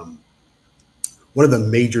 Um, One of the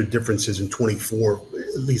major differences in 24,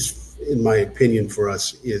 at least in my opinion for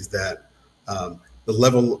us, is that the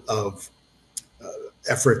level of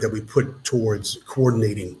effort that we put towards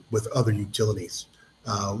coordinating with other utilities.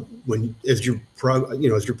 When as your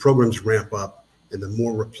as your programs ramp up and the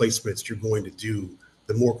more replacements you're going to do,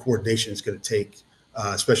 the more coordination it's going to take.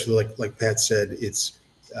 Especially like Pat said, it's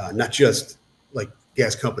not just like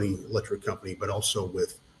gas company, electric company, but also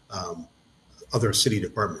with other city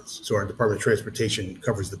departments. So our Department of Transportation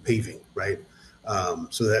covers the paving, right?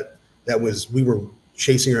 So that was we were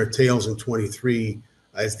chasing our tails in 23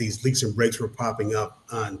 as these leaks and breaks were popping up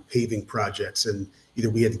on paving projects, and either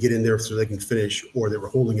we had to get in there so they can finish, or they were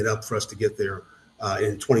holding it up for us to get there.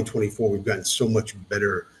 In 2024, we've gotten so much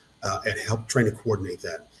better at help trying to coordinate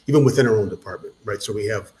that, even within our own department, right? So we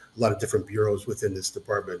have a lot of different bureaus within this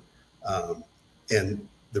department, and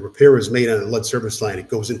the repair is made on a lead service line. It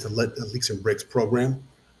goes into leaks and breaks program.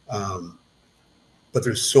 Um, but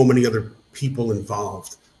there's so many other people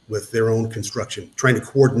involved with their own construction, trying to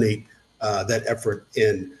coordinate that effort.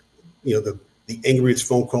 And, the angriest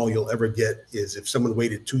phone call you'll ever get is if someone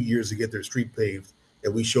waited 2 years to get their street paved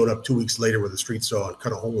and we showed up 2 weeks later with a street saw and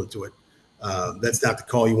cut a hole into it. That's not the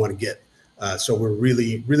call you want to get. So we're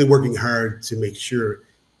really, really working hard to make sure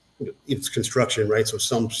it's construction, right? So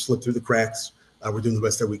some slip through the cracks. We're doing the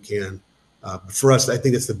best that we can. But for us, I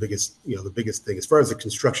think that's the biggest thing. As far as the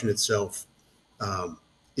construction itself,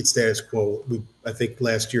 it's status quo. I think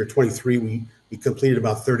last year, 23, we completed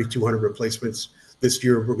about 3,200 replacements. This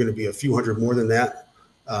year, we're going to be a few hundred more than that.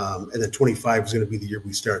 And then 25 is going to be the year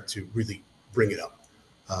we start to really bring it up.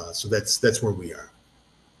 So that's where we are.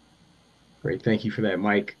 Great. Thank you for that,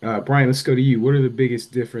 Mike. Brian, let's go to you. What are the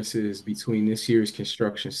biggest differences between this year's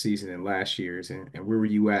construction season and last year's, and where were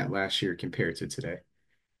you at last year compared to today?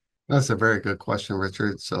 That's a very good question,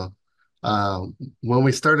 Richard. So, when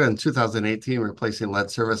we started in 2018 replacing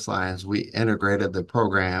lead service lines, we integrated the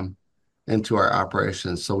program into our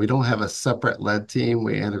operations. So we don't have a separate lead team.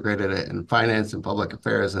 We integrated it in finance and public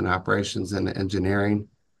affairs and operations and engineering,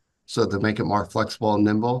 so to make it more flexible and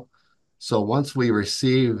nimble. So once we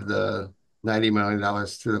received the $90 million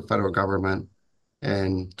through the federal government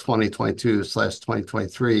in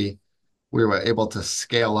 2022/2023, we were able to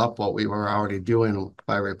scale up what we were already doing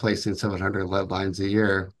by replacing 700 lead lines a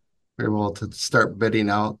year. We were able to start bidding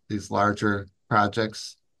out these larger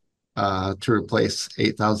projects to replace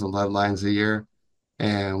 8,000 lead lines a year.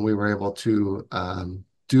 And we were able to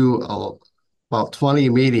do about 20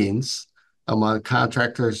 meetings among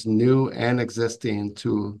contractors, new and existing,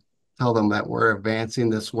 to tell them that we're advancing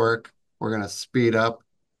this work. We're going to speed up.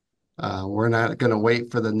 We're not going to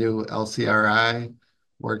wait for the new LCRI.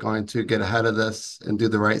 We're going to get ahead of this and do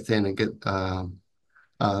the right thing and get the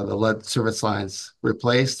lead service lines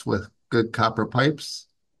replaced with good copper pipes.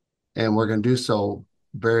 And we're going to do so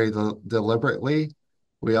very deliberately.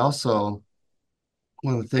 We also,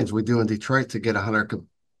 one of the things we do in Detroit to get 100%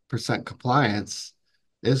 compliance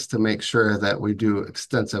is to make sure that we do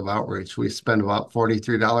extensive outreach. We spend about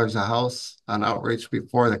 $43 a house on outreach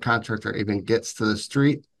before the contractor even gets to the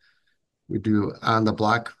street. We do on the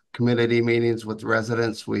block community meetings with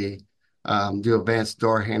residents. We do advanced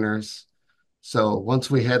door hangers. So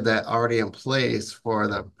once we had that already in place for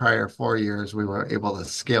the prior 4 years, we were able to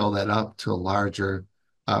scale that up to a larger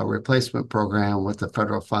replacement program with the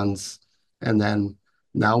federal funds. And then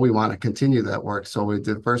now we want to continue that work. So we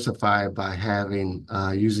diversify by having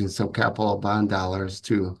using some capital bond dollars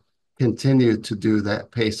to continue to do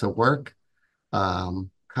that pace of work. And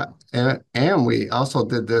we also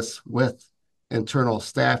did this with internal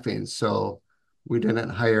staffing. So we didn't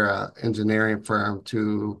hire an engineering firm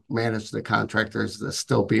to manage the contractors. That's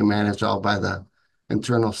still being managed all by the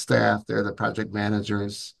internal staff. They're the project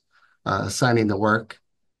managers assigning the work.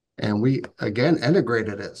 And we, again,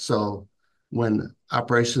 integrated it. So when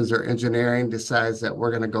operations or engineering decides that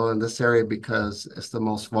we're going to go in this area because it's the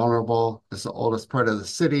most vulnerable, it's the oldest part of the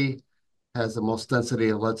city, has the most density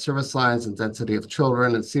of lead service lines and density of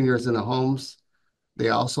children and seniors in the homes. They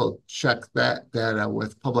also check that data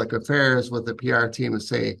with public affairs, with the PR team and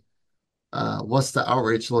say, what's the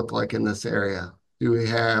outreach look like in this area? Do we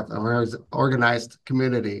have an organized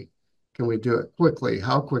community? Can we do it quickly?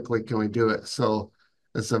 How quickly can we do it? So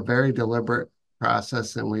it's a very deliberate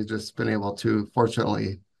process, and we've just been able to,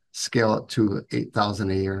 fortunately, scale it to 8,000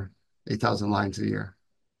 a year, 8,000 lines a year.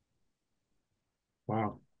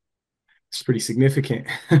 Wow. It's pretty significant.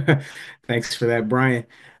 Thanks for that, Brian.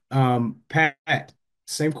 Pat,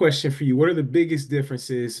 same question for you. What are the biggest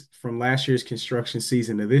differences from last year's construction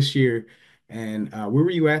season to this year? And where were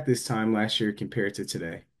you at this time last year compared to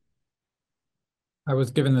today? I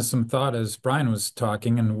was giving this some thought as Brian was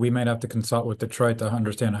talking, and we might have to consult with Detroit to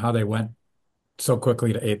understand how they went so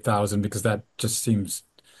quickly to 8,000 because that just seems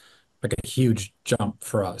like a huge jump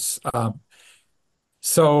for us.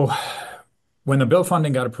 So when the bill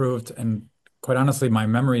funding got approved, and quite honestly, my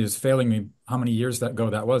memory is failing me how many years that ago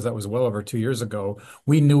that was. That was well over 2 years ago.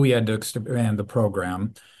 We knew we had to expand the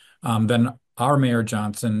program. Then our Mayor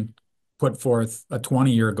Johnson put forth a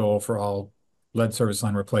 20-year goal for all lead service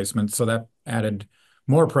line replacements. So that added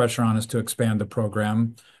more pressure on us to expand the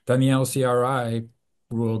program. Then the LCRI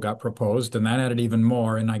rule got proposed, and that added even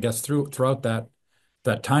more. And I guess throughout that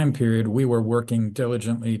time period, we were working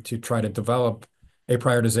diligently to try to develop a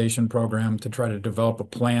prioritization program, to try to develop a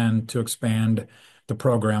plan to expand the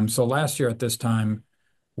program. So last year at this time,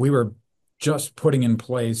 we were just putting in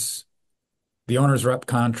place the owner's rep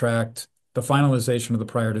contract, the finalization of the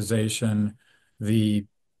prioritization, the,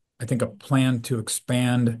 I think, a plan to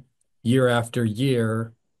expand year after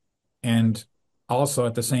year, and also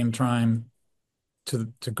at the same time,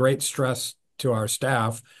 to great stress to our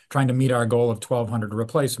staff, trying to meet our goal of 1,200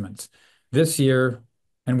 replacements. This year,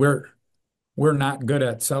 and we're not good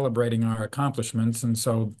at celebrating our accomplishments, and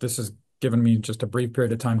so this has given me just a brief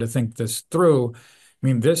period of time to think this through. I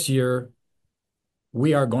mean, this year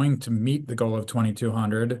we are going to meet the goal of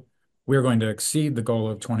 2,200. We are going to exceed the goal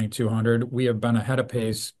of 2,200. We have been ahead of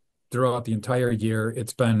pace throughout the entire year.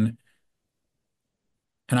 It's been,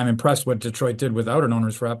 and I'm impressed what Detroit did without an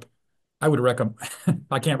owner's rep. I would recommend,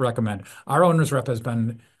 I can't recommend. Our owner's rep has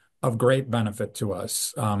been of great benefit to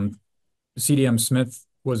us. CDM Smith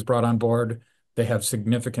was brought on board. They have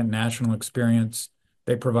significant national experience.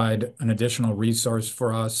 They provide an additional resource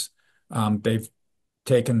for us. They've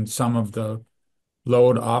taken some of the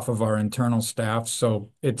load off of our internal staff.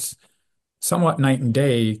 So it's somewhat night and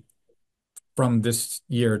day from this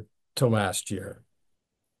year to last year.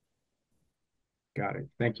 Got it.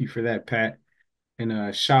 Thank you for that, Pat.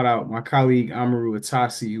 And shout out my colleague Amaru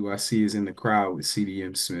Atasi, who I see is in the crowd with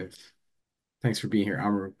CDM Smith. Thanks for being here,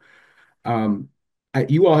 Amaru. Um,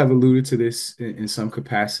 you all have alluded to this in some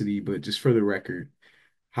capacity, but just for the record,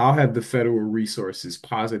 how have the federal resources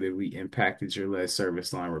positively impacted your lead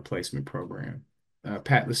service line replacement program?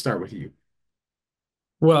 Pat, let's start with you.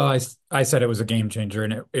 Well, I said it was a game changer,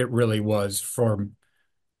 and it really was for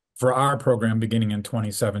our program beginning in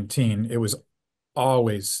 2017. It was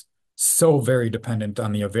always so very dependent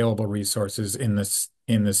on the available resources in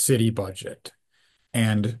the city budget.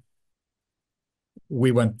 And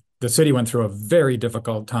the city went through a very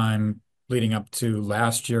difficult time leading up to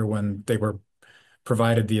last year when they were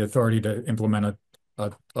provided the authority to implement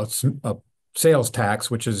a sales tax,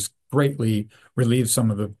 which has greatly relieved some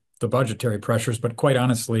of the budgetary pressures. But quite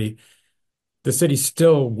honestly, the city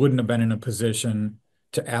still wouldn't have been in a position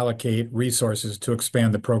to allocate resources to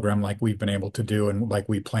expand the program like we've been able to do and like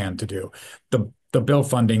we plan to do. The bill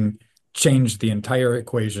funding changed the entire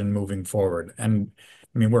equation moving forward. And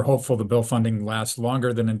I mean, we're hopeful the bill funding lasts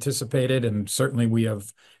longer than anticipated. And certainly we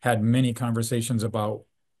have had many conversations about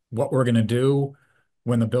what we're going to do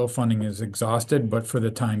when the bill funding is exhausted. But for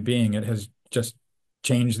the time being, it has just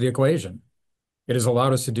changed the equation. It has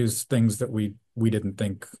allowed us to do things that we didn't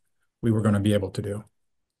think we were going to be able to do.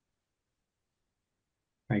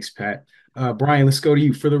 Thanks, Pat. Brian, let's go to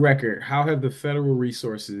you. For the record, how have the federal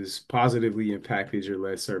resources positively impacted your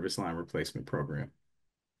lead service line replacement program?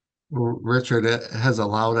 Well, Richard, it has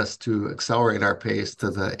allowed us to accelerate our pace to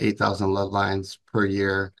the 8,000 lead lines per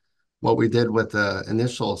year. What we did with the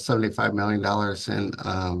initial $75 million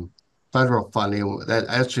in federal funding, that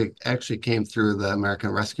actually came through the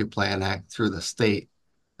American Rescue Plan Act through the state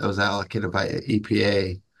that was allocated by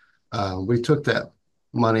EPA. We took that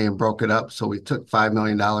money and broke it up. So we took $5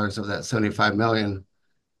 million of that 75 million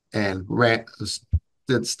and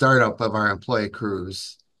did startup of our employee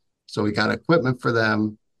crews. So we got equipment for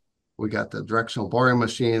them. we got the directional boring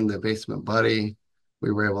machine, the basement buddy.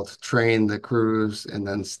 We were able to train the crews and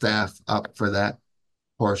then staff up for that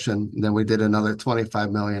portion. And then we did another 25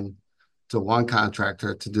 million to one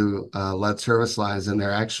contractor to do lead service lines. And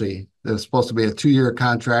they're supposed to be a 2-year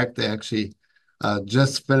contract. They actually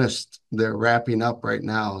just finished, they're wrapping up right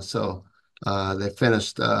now. So they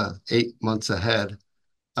finished 8 months ahead.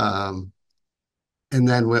 Um, and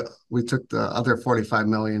then we took the other 45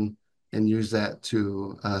 million and used that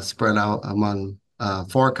to spread out among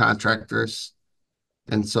 4 contractors.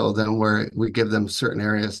 And so then we give them certain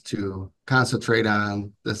areas to concentrate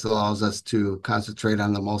on. This allows us to concentrate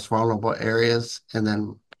on the most vulnerable areas and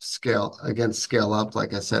then scale up,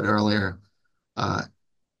 like I said earlier, uh,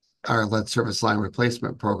 our lead service line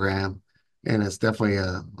replacement program. And it's definitely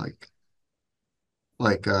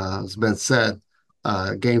has been said,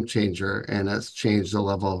 game changer, and it's changed the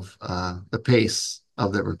level of the pace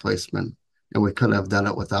of the replacement. And we couldn't have done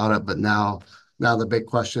it without it. But now the big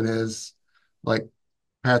question is, like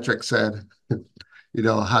Patrick said,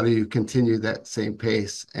 how do you continue that same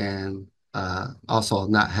pace and also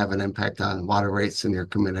not have an impact on water rates in your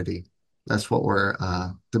community? That's what we're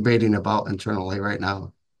debating about internally right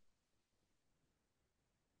now.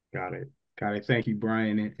 Got it. Got it. Thank you,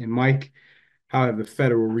 Brian. And Mike, how have the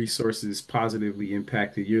federal resources positively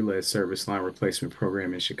impacted your lead service line replacement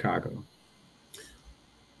program in Chicago?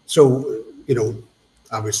 So,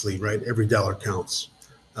 obviously, right, every dollar counts.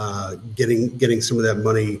 Getting some of that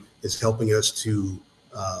money is helping us to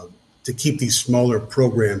keep these smaller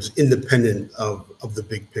programs independent of the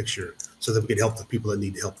big picture, so that we can help the people that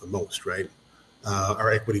need help the most, right?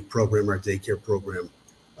 Our equity program, our daycare program.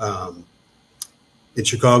 Um, in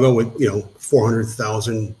Chicago, with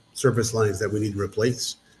 400,000 service lines that we need to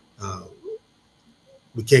replace, uh,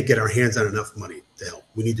 we can't get our hands on enough money to help.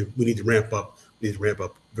 We need to ramp up. We need to ramp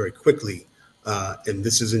up very quickly. And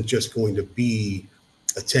this isn't just going to be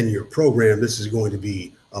a 10-year program. This is going to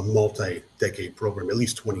be a multi-decade program, at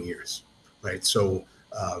least 20 years, right? So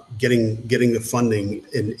getting the funding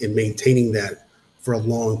and maintaining that for a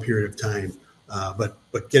long period of time,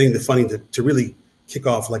 but getting the funding to really kick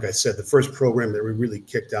off, like I said, the first program that we really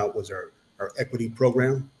kicked out was our equity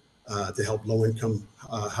program to help low income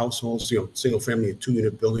households, single family and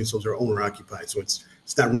 2-unit buildings. Those are owner occupied. So it's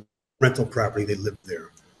not rental property. They live there.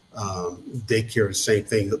 Daycare is the same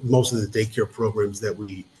thing. Most of the daycare programs or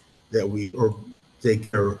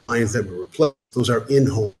daycare lines that we replace, those are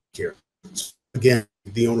in-home care. So again,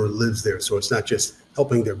 the owner lives there. So it's not just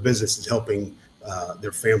helping their business, it's helping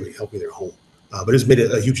their family, helping their home. But it's made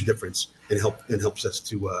a huge difference and helps us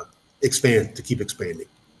to expand, to keep expanding.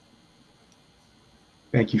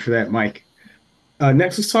 Thank you for that, Mike.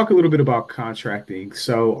 Next, let's talk a little bit about contracting.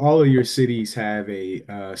 So, all of your cities have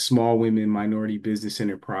a small women, minority business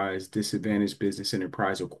enterprise, disadvantaged business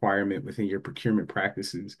enterprise requirement within your procurement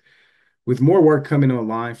practices. With more work coming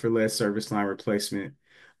online for lead service line replacement,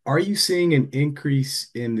 are you seeing an increase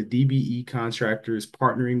in the DBE contractors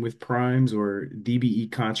partnering with primes or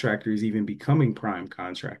DBE contractors even becoming prime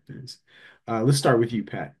contractors? Let's start with you,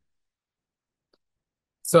 Pat.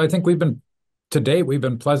 So I think to date, we've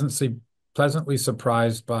been pleasantly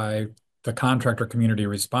surprised by the contractor community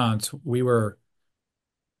response.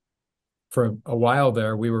 For a while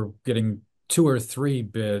there, we were getting 2 or 3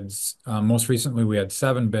 bids. Most recently, we had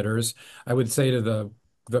 7 bidders. I would say to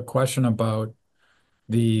the question about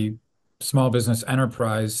the small business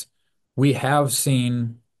enterprise, we have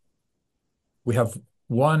seen we have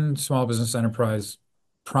one small business enterprise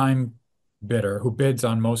prime bidder who bids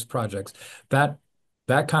on most projects. That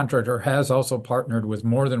that contractor has also partnered with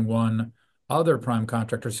more than one other prime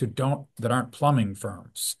contractors that aren't plumbing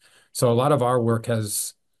firms. So a lot of our work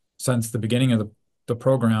has, since the beginning of the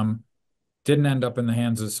program, didn't end up in the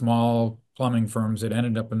hands of small plumbing firms. It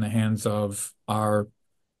ended up in the hands of our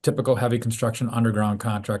typical heavy construction underground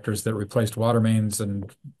contractors that replaced water mains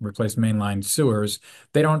and replaced mainline sewers.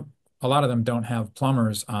 A lot of them don't have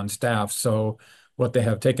plumbers on staff. So what they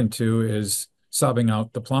have taken to is subbing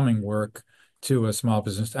out the plumbing work to a small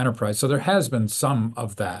business enterprise. So there has been some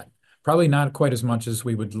of that. Probably not quite as much as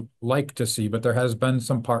we would like to see, but there has been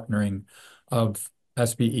some partnering of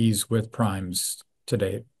SBEs with primes to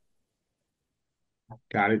date.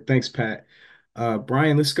 Got it. Thanks, Pat.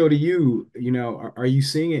 Brian, let's go to you. Are you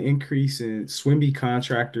seeing an increase in SWIMBY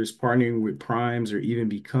contractors partnering with primes or even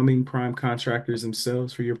becoming prime contractors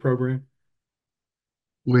themselves for your program?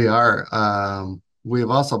 We are.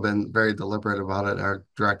 We've also been very deliberate about it. Our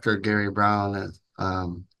director, Gary Brown, has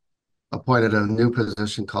appointed a new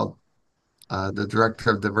position called the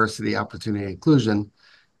Director of Diversity, Opportunity, and Inclusion,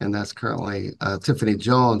 and that's currently Tiffany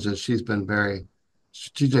Jones, and she's been very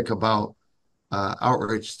strategic about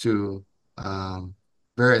outreach to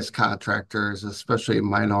various contractors, especially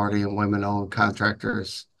minority and women-owned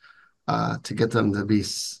contractors, to get them to be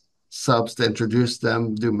subs, to introduce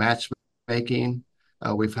them, do matchmaking.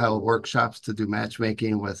 We've held workshops to do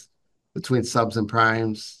matchmaking between subs and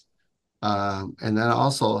primes, and then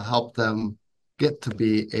also help them get to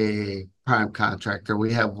be a prime contractor.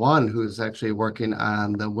 We have one who's actually working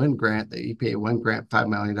on the wind grant, the EPA wind grant, $5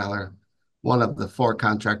 million, one of the 4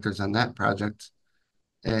 contractors on that project.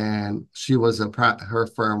 And she was her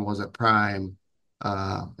firm was a prime,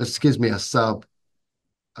 a sub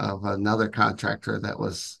of another contractor that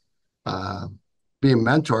was uh, being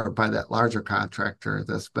mentored by that larger contractor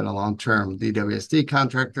that's been a long-term DWSD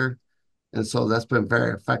contractor. And so that's been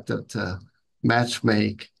very effective to match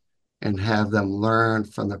make and have them learn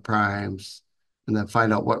from the primes and then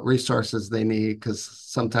find out what resources they need, because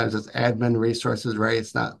sometimes it's admin resources, right?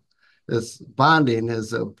 It's bonding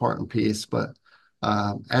is an important piece, but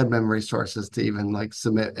admin resources to even like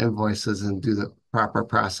submit invoices and do the proper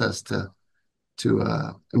process to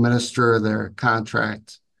administer their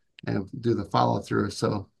contract and do the follow through.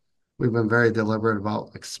 So we've been very deliberate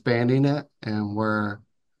about expanding it, and we're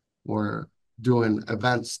doing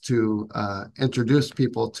events to introduce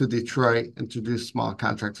people to Detroit, introduce small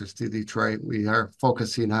contractors to Detroit. We are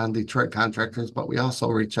focusing on Detroit contractors, but we also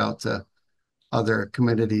reach out to other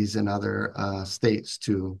communities in other states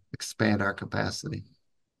to expand our capacity.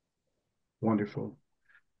 Wonderful.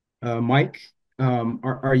 Mike,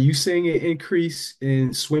 are you seeing an increase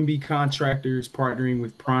in SWIMBY contractors partnering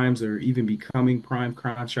with primes or even becoming prime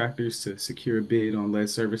contractors to secure a bid on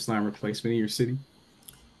lead service line replacement in your city?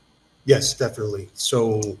 Yes, definitely.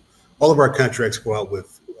 So all of our contracts go out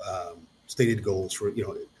with stated goals for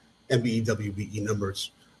MBE, WBE numbers.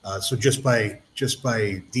 So just by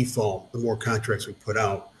default, the more contracts we put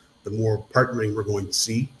out, the more partnering we're going to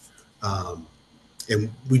see. And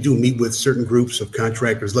we do meet with certain groups of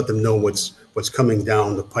contractors, let them know what's coming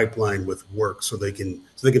down the pipeline with work, so they can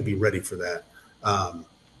be ready for that.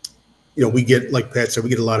 We get, like Pat said, we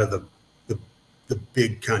get a lot of the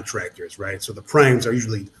big contractors, right? So the primes are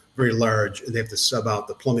usually very large, and they have to sub out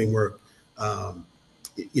the plumbing work. Um,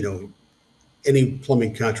 you know, any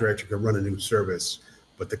plumbing contractor can run a new service,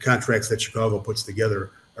 but the contracts that Chicago puts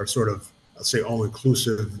together are sort of, I'll say, all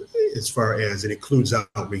inclusive, as far as it includes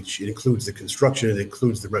outreach, it includes the construction, it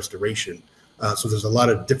includes the restoration. So there's a lot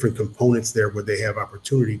of different components there where they have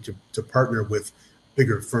opportunity to partner with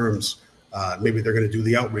bigger firms. Maybe they're going to do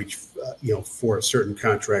the outreach, for a certain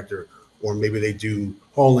contractor, or maybe they do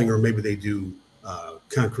hauling, or maybe they do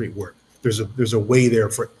concrete work. There's a way there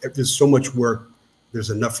there's so much work. There's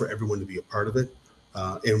enough for everyone to be a part of it,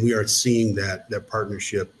 and we are seeing that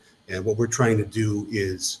partnership. And what we're trying to do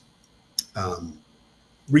is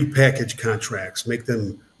repackage contracts, make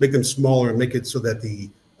them smaller, make it so that the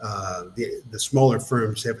smaller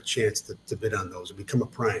firms have a chance to bid on those and become a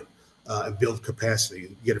prime, and build capacity.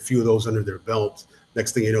 You get a few of those under their belt.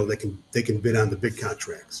 Next thing you know, they can bid on the big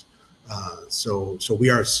contracts. So we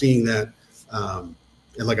are seeing that.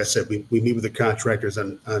 And like I said, we meet with the contractors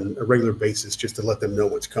on a regular basis just to let them know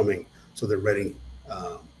what's coming, so they're ready.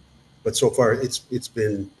 But so far, it's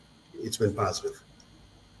been positive.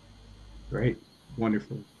 Great.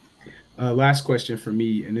 Wonderful. Last question for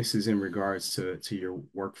me, and this is in regards to your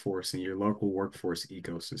workforce and your local workforce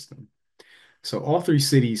ecosystem. So all 3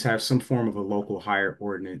 cities have some form of a local hire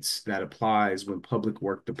ordinance that applies when public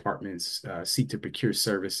work departments seek to procure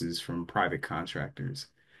services from private contractors.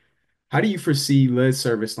 How do you foresee lead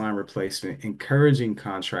service line replacement encouraging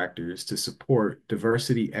contractors to support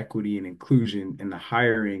diversity, equity, and inclusion in the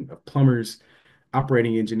hiring of plumbers,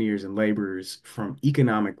 operating engineers, and laborers from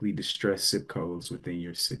economically distressed zip codes within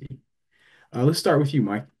your city? Let's start with you,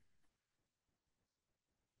 Mike.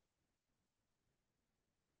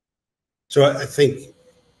 So I think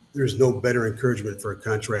there's no better encouragement for a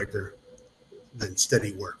contractor than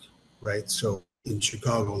steady work, right? So in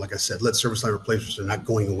Chicago, like I said, lead service line replacements are not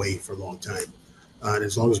going away for a long time. And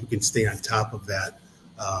as long as we can stay on top of that,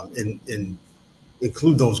 and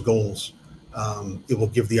include those goals, it will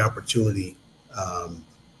give the opportunity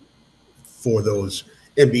for those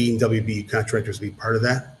MB and WB contractors to be part of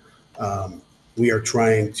that. We are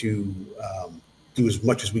trying to do as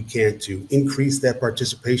much as we can to increase that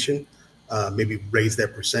participation, maybe raise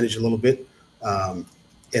that percentage a little bit.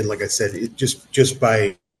 And like I said, it just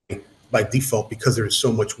by default, because there is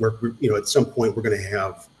so much work, at some point we're going to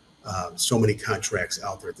have so many contracts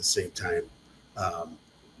out there at the same time.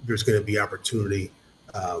 There's going to be opportunity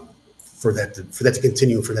for that to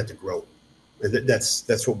continue, and for that to grow, and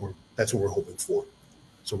that's what we're hoping for.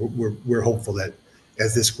 So we're hopeful that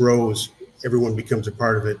as this grows, everyone becomes a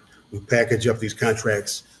part of it. We package up these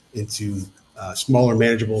contracts into smaller,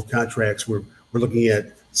 manageable contracts. We're looking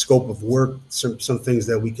at scope of work, some things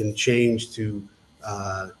that we can change to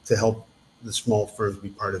help the small firms be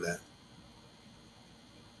part of that.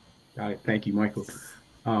 Got it. Thank you, Michael.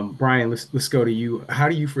 Brian, let's go to you. How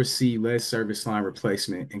do you foresee lead service line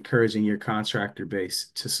replacement encouraging your contractor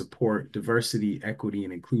base to support diversity, equity,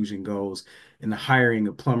 and inclusion goals in the hiring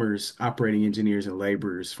of plumbers, operating engineers, and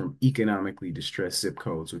laborers from economically distressed zip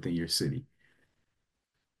codes within your city?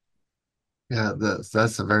 Yeah,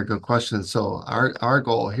 that's a very good question. So our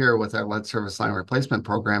goal here with our lead service line replacement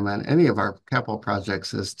program and any of our capital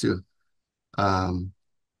projects is to um,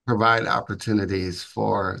 provide opportunities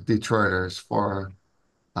for Detroiters, for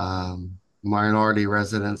minority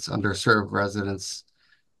residents, underserved residents,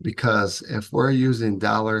 because if we're using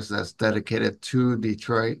dollars that's dedicated to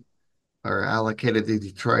Detroit or allocated to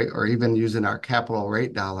Detroit, or even using our capital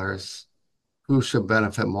rate dollars, who should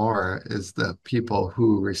benefit more is the people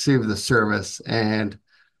who receive the service and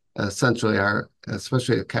essentially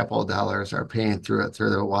especially the capital dollars, are paying through it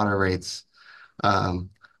through their water rates. Um,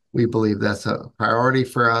 we believe that's a priority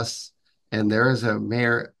for us, and there is a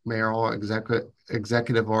mayoral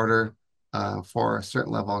executive order for a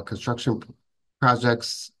certain level of construction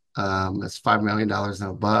projects. It's $5 million and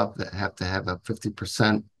above that have to have a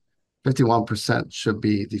 50%, 51% should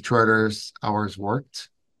be Detroiters hours worked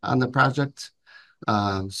on the project.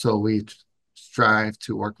 So we strive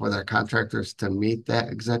to work with our contractors to meet that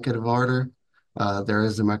executive order. There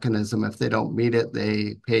is a mechanism. If they don't meet it,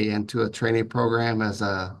 they pay into a training program as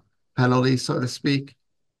a penalty, so to speak.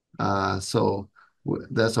 So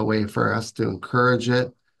that's a way for us to encourage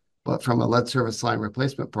it. But from a lead service line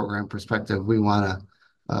replacement program perspective, we want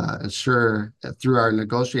to ensure that through our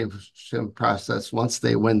negotiation process, once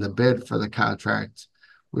they win the bid for the contract,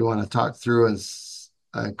 we want to talk through and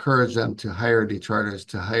encourage them to hire Detroiters,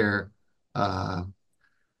 to hire uh,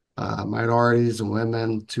 minorities and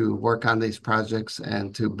women to work on these projects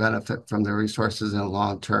and to benefit from the resources in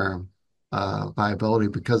long-term viability.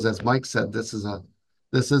 Because as Mike said, this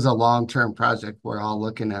is a long-term project. We're all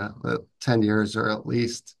looking at 10 years or at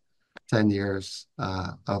least 10 years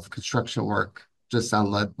of construction work just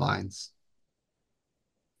on lead lines.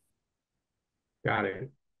 Got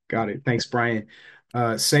it. Got it. Thanks, Brian.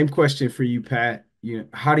 Same question for you, Pat.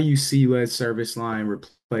 How do you see lead service line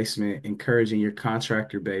replacement encouraging your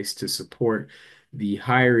contractor base to support the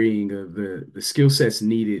hiring of the skill sets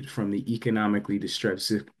needed from the economically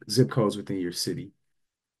distressed zip codes within your city?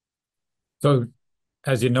 So,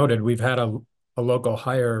 as you noted, we've had a local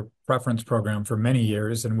hire preference program for many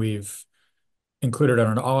years, and we've included it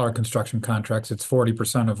on all our construction contracts. It's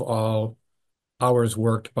 40% of all hours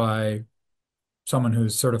worked by someone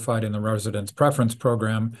who's certified in the residence preference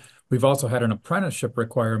program. We've also had an apprenticeship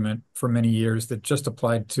requirement for many years that just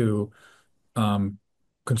applied to um,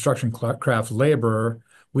 construction craft laborer.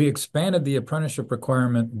 We expanded the apprenticeship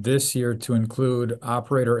requirement this year to include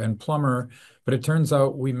operator and plumber, but it turns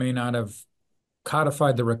out we may not have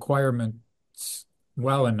codified the requirements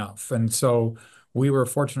well enough. And so we were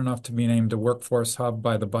fortunate enough to be named a workforce hub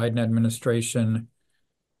by the Biden administration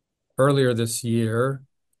earlier this year.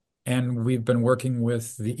 And we've been working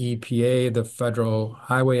with the EPA, the Federal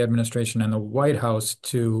Highway Administration, and the White House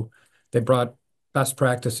they brought best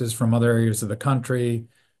practices from other areas of the country.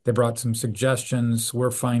 They brought some suggestions.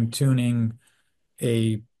 We're fine-tuning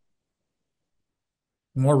a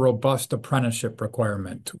more robust apprenticeship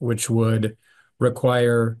requirement, which would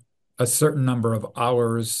require a certain number of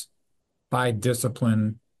hours by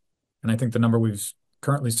discipline. And I think the number we've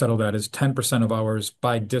currently settled at is 10% of hours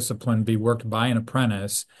by discipline be worked by an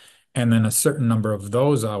apprentice, and then a certain number of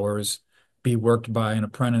those hours be worked by an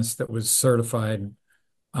apprentice that was certified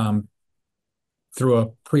through a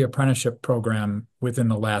pre-apprenticeship program within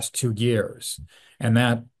the last 2 years.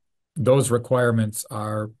 And those requirements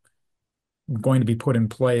are going to be put in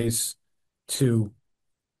place to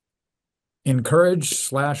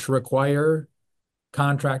encourage/require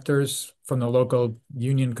contractors from the local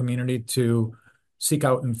union community to seek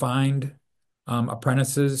out and find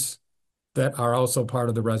apprentices that are also part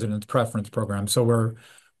of the residence preference program. So we're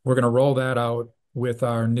going to roll that out with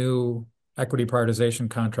our new equity prioritization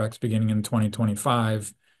contracts beginning in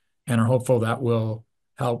 2025, and are hopeful that will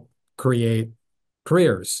help create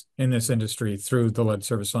careers in this industry through the lead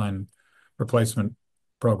service line replacement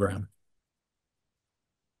program.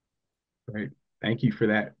 Great. Thank you for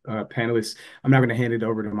that, panelists. I'm now going to hand it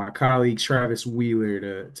over to my colleague, Travis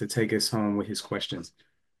Wheeler, to take us home with his questions.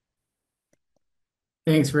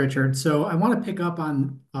 Thanks, Richard. So I want to pick up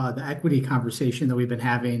on the equity conversation that we've been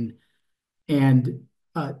having. And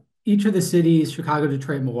each of the cities, Chicago,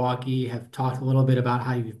 Detroit, Milwaukee, have talked a little bit about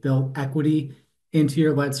how you've built equity into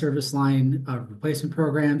your lead service line replacement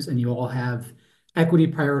programs, and you all have equity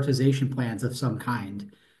prioritization plans of some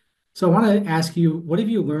kind. So I want to ask you, what have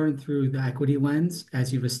you learned through the equity lens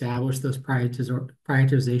as you've established those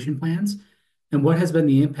prioritization plans? And what has been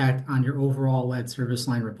the impact on your overall lead service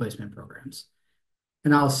line replacement programs?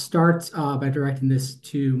 And I'll start by directing this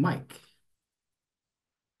to Mike.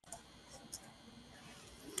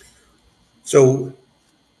 So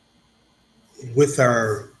with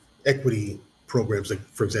our equity programs, like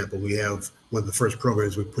for example, we have one of the first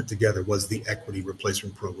programs we put together was the equity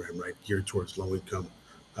replacement program, right, geared towards low income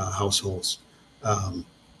households. Um,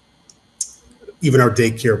 Even our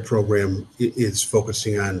daycare program is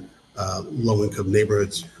focusing on low income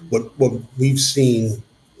neighborhoods. What we've seen,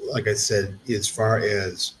 like I said, as far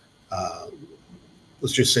as uh,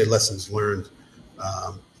 let's just say lessons learned,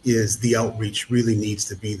 is the outreach really needs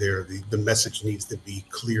to be there. The message needs to be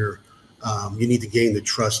clear. You need to gain the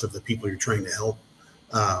trust of the people you're trying to help.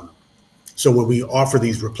 Um, so when we offer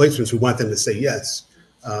these replacements, we want them to say yes.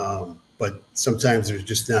 But sometimes there's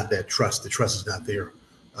just not that trust. The trust is not there.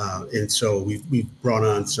 And so we've brought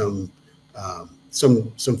on some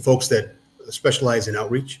folks that specialize in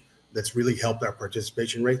outreach that's really helped our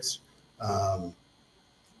participation rates. Um,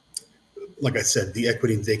 like I said, the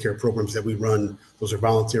equity and daycare programs that we run, those are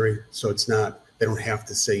voluntary. So it's not, they don't have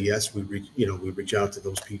to say yes. We reach out to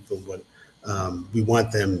those people, but we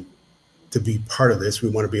want them to be part of this. We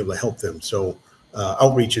want to be able to help them. So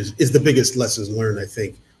outreach is the biggest lessons learned, I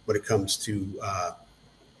think, when it comes to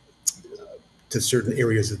certain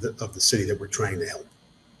areas of the city that we're trying to help.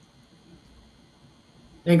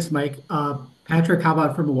 Thanks, Mike. Patrick, how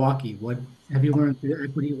about for Milwaukee? What have you learned through the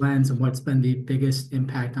equity lens, and what's been the biggest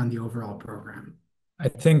impact on the overall program? I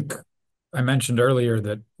think I mentioned earlier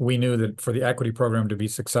that we knew that for the equity program to be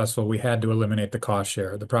successful, we had to eliminate the cost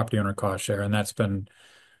share, the property owner cost share, and that's been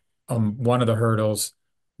one of the hurdles.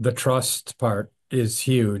 The trust part is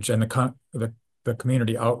huge, and the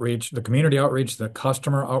community outreach, the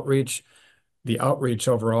customer outreach, the outreach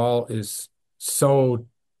overall is so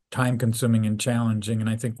time consuming and challenging. And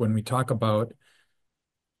I think when we talk about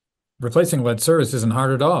replacing lead service isn't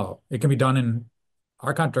hard at all. It can be done in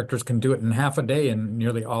our contractors can do it in half a day in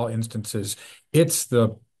nearly all instances. It's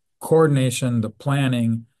the coordination, the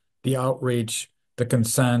planning, the outreach, the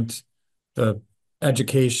consent, the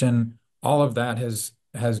education, all of that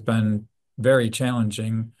has been very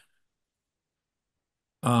challenging.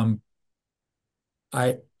 Um,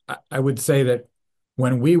 I I would say that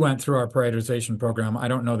when we went through our prioritization program, I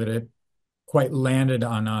don't know that it quite landed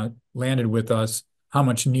with us how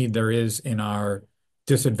much need there is in our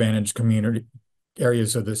disadvantaged community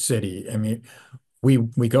areas of the city. I mean,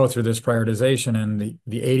 we go through this prioritization and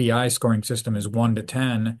the ADI scoring system is 1 to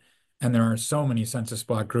 10, and there are so many census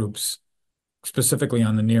block groups, specifically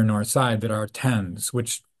on the near north side, that are tens,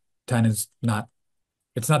 which 10 is not,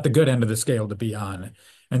 it's not the good end of the scale to be on.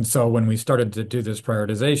 And so when we started to do this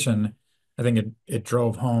prioritization, I think it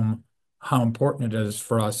drove home how important it is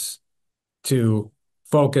for us to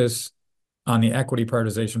focus on the equity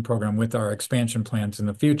prioritization program with our expansion plans in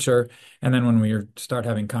the future. And then when we start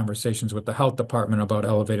having conversations with the health department about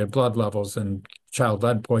elevated blood levels and child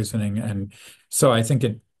lead poisoning. And so I think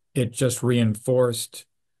it just reinforced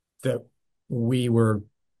that we were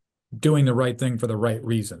doing the right thing for the right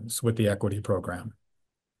reasons with the equity program.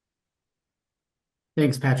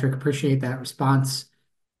 Thanks, Patrick. Appreciate that response.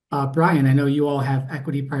 Brian, I know you all have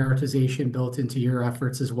equity prioritization built into your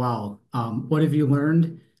efforts as well. What have you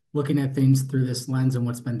learned looking at things through this lens, and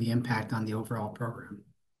what's been the impact on the overall program?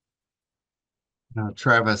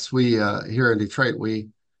 Travis, we here in Detroit, we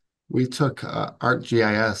took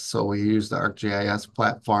ArcGIS, so we used the ArcGIS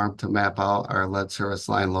platform to map out our lead service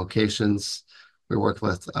line locations. We worked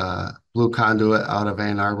with Blue Conduit out of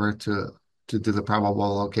Ann Arbor to do the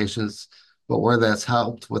probable locations. But where that's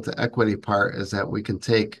helped with the equity part is that we can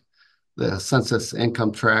take the census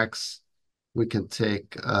income tracts, we can take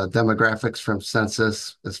demographics from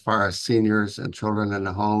census as far as seniors and children in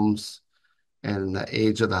the homes and the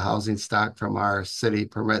age of the housing stock from our city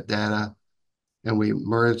permit data. And we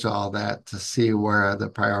merge all that to see where the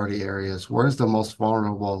priority areas, where's the most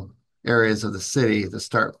vulnerable areas of the city to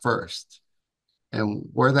start first. And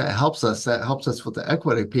where that helps us with the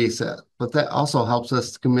equity piece, but that also helps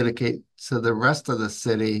us to communicate to the rest of the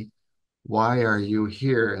city, why are you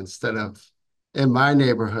here instead of in my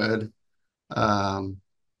neighborhood?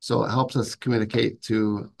 So it helps us communicate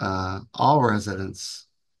to all residents,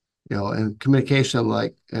 and communication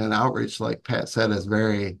and outreach, like Pat said, is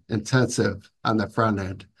very intensive on the front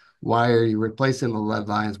end. Why are you replacing the lead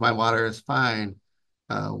lines? My water is fine.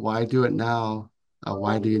 why do it now?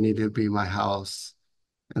 Why do you need to be my house?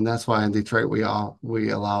 And that's why in Detroit we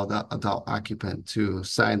allow the adult occupant to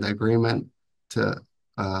sign the agreement to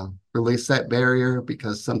release that barrier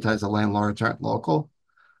because sometimes the landlords aren't local.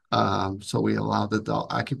 So we allow the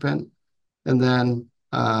adult occupant. And then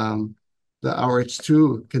the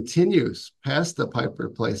RH2 continues past the pipe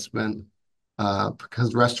replacement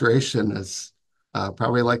because restoration is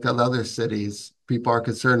probably like in other cities. People are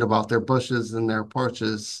concerned about their bushes and their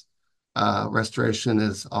porches. Restoration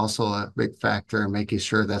is also a big factor in making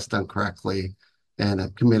sure that's done correctly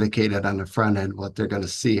and communicated on the front end what they're going to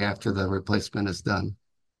see after the replacement is done.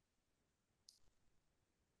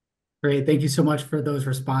 Great. Thank you so much for those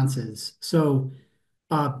responses. So,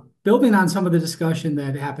 building on some of the discussion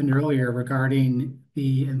that happened earlier regarding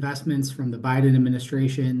the investments from the Biden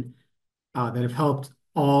administration that have helped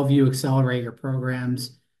all of you accelerate your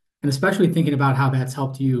programs, and especially thinking about how that's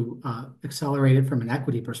helped you accelerate it from an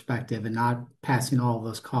equity perspective and not passing all of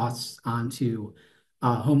those costs on to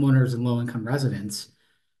homeowners and low-income residents.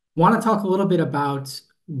 Want to talk a little bit about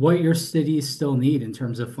what your cities still need in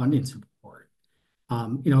terms of funding support. A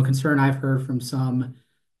concern I've heard from some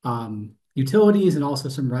utilities and also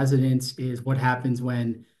some residents is what happens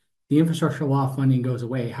when the infrastructure law funding goes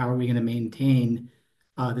away. How are we going to maintain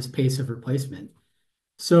this pace of replacement?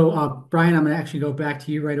 So, Brian, I'm going to actually go back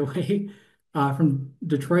to you right away. From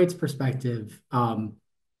Detroit's perspective,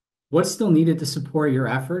 what's still needed to support your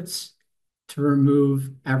efforts to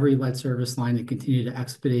remove every lead service line and continue to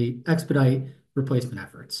expedite replacement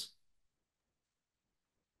efforts?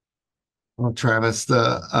 Well, Travis,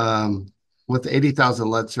 with 80,000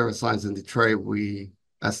 lead service lines in Detroit, we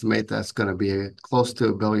estimate that's going to be close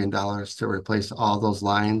to $1 billion to replace all those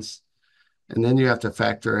lines. And then you have to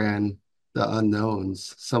factor in the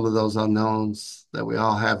unknowns, some of those unknowns that we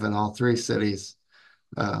all have in all three cities.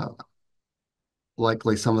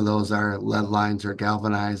 Likely some of those are lead lines or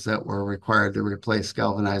galvanized that were required to replace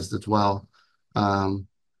galvanized as well.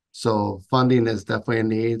 So funding is definitely a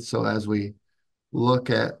need. So as we look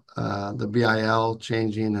at the BIL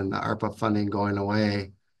changing and the ARPA funding going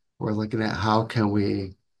away, we're looking at how can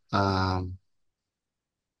we,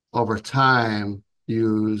 over time,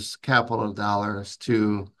 use capital dollars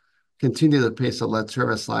to continue the pace of lead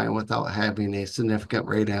service line without having a significant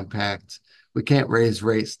rate impact. We can't raise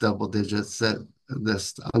rates double digits.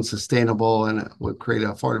 That's unsustainable and it would create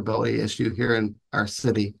an affordability issue here in our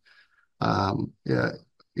city. Yeah,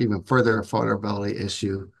 even further affordability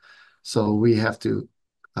issue. So we have to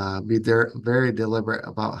be there very deliberate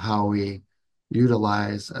about how we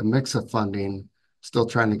utilize a mix of funding, still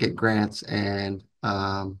trying to get grants and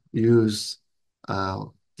use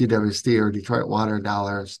DWSD or Detroit Water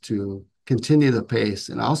dollars to continue the pace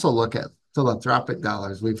and also look at philanthropic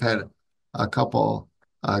dollars. We've had a couple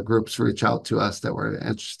groups reach out to us that were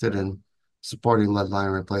interested in supporting lead line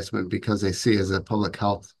replacement because they see it as a public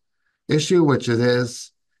health issue, which it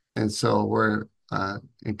is. And so we're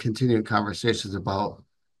in continuing conversations about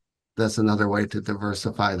that's another way to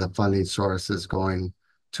diversify the funding sources going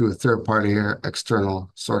to a third party or external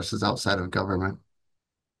sources outside of government.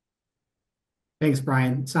 Thanks,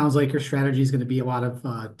 Brian. Sounds like your strategy is going to be a lot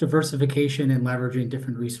of diversification and leveraging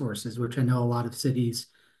different resources, which I know a lot of cities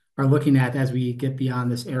are looking at as we get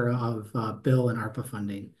beyond this era of bill and ARPA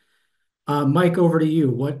funding. Mike, over to you.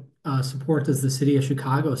 What support does the city of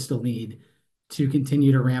Chicago still need to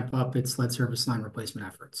continue to ramp up its lead service line replacement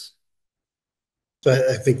efforts? So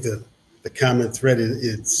I think the common thread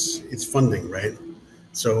is it's funding, right?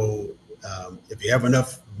 So if you have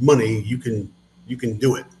enough money, you can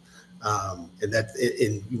do it,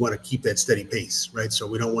 and you want to keep that steady pace, right? So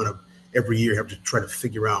we don't want to every year have to try to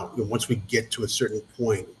figure out. Once we get to a certain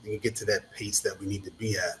point, we get to that pace that we need to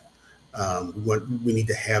be at. We need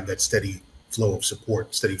to have that steady flow of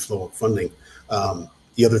support, steady flow of funding.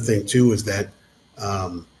 The other thing too is that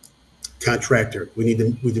contractor. We need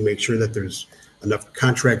to make sure that there's enough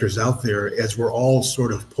contractors out there as we're all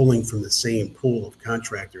sort of pulling from the same pool of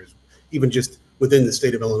contractors, even just within the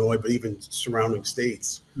state of Illinois, but even surrounding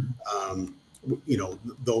states.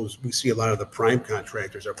 Those we see a lot of the prime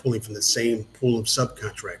contractors are pulling from the same pool of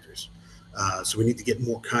subcontractors. So we need to get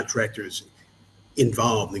more contractors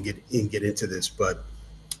involved and get into this. But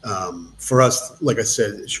for us, like I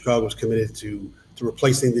said, Chicago is committed to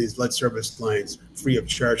replacing these lead service lines free of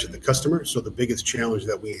charge to the customer. So the biggest challenge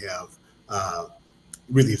that we have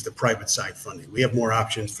really is the private side funding. We have more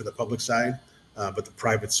options for the public side, but the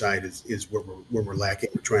private side is where we're lacking.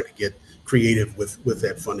 We're trying to get creative with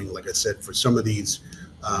that funding. Like I said, for some of these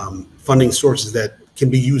funding sources that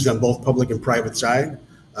can be used on both public and private side,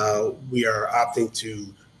 we are opting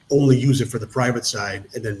to only use it for the private side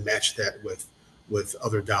and then match that with with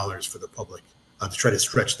other dollars for the public to try to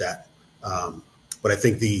stretch that. But I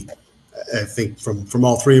think from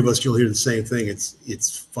all three of us, you'll hear the same thing.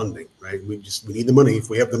 It's funding, right? We need the money. If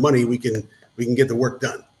we have the money, we can get the work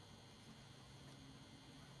done.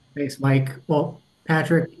 Thanks, Mike. Well,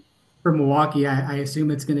 Patrick, for Milwaukee, I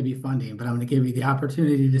assume it's going to be funding, but I'm going to give you the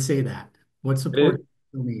opportunity to say that. What It, support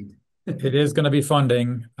do you need? it is going to be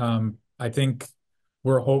funding. I think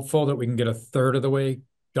we're hopeful that we can get a third of the way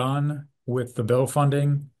done with the bill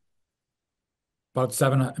funding. About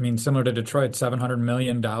I mean, similar to Detroit, $700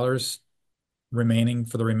 million remaining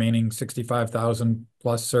for the remaining 65,000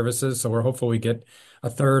 plus services. So we're hopeful we get a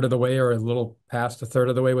third of the way or a little past a third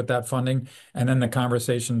of the way with that funding. And then the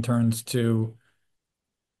conversation turns to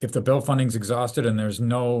if the bill funding's exhausted and there's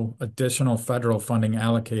no additional federal funding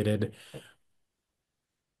allocated,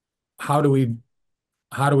 how do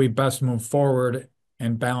we best move forward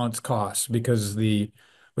and balance costs? Because the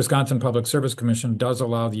Wisconsin Public Service Commission does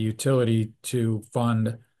allow the utility to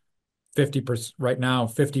fund 50% right now,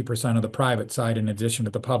 50% of the private side in addition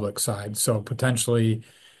to the public side. So potentially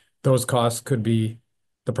those costs could be,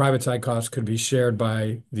 the private side costs could be shared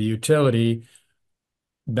by the utility.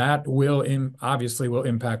 That will obviously will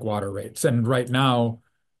impact water rates. And right now,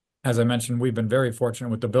 as I mentioned, we've been very fortunate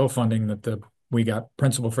with the bill funding that we got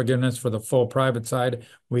principal forgiveness for the full private side.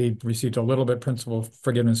 We received a little bit principal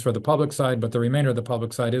forgiveness for the public side, but the remainder of the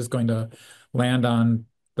public side is going to land on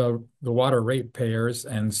the water rate payers.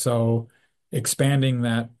 And so expanding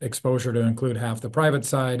that exposure to include half the private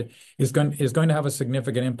side is going to have a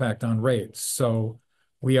significant impact on rates. So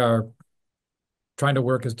we are trying to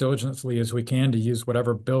work as diligently as we can to use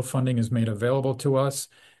whatever bill funding is made available to us.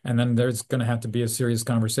 And then there's going to have to be a serious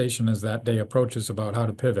conversation as that day approaches about how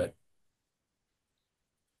to pivot.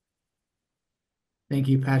 Thank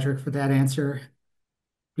you, Patrick, for that answer.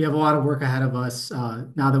 We have a lot of work ahead of us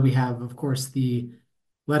now that we have, of course, the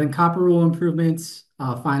lead and copper rule improvements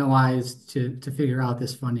finalized to figure out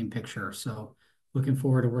this funding picture. So looking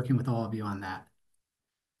forward to working with all of you on that.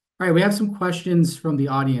 All right, we have some questions from the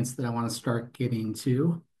audience that I want to start getting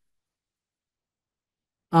to.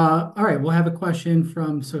 All right, we'll have a question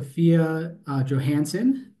from Sophia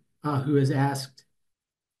Johansson, who has asked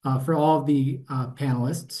for all of the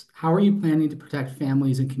panelists, how are you planning to protect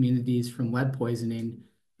families and communities from lead poisoning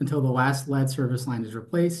until the last lead service line is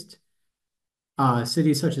replaced?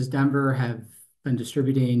 Cities such as Denver have been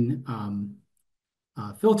distributing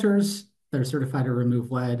filters that are certified to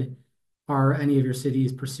remove lead. Are any of your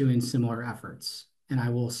cities pursuing similar efforts? And I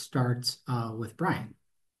will start with Brian.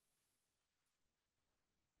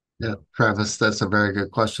 Yeah, Travis, that's a very good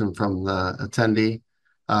question from the attendee.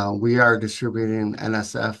 We are distributing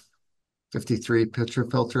NSF 53 pitcher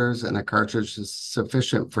filters, and a cartridge is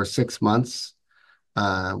sufficient for 6 months.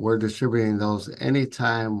 We're distributing those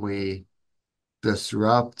anytime we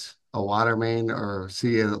disrupt a water main or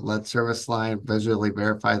see a lead service line, visually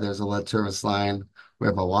verify there's a lead service line. We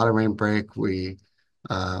have a water main break. We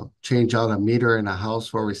change out a meter in a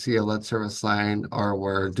house where we see a lead service line, or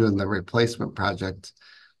we're doing the replacement project.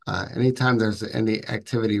 Anytime there's any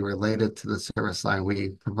activity related to the service line, we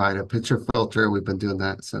provide a pitcher filter. We've been doing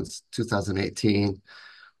that since 2018.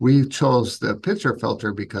 We chose the pitcher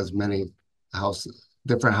filter because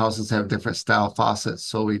different houses have different style faucets,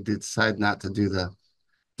 so we decide not to do the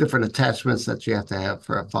different attachments that you have to have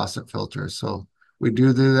for a faucet filter. So we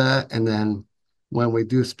do that, and then when we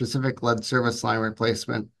do specific lead service line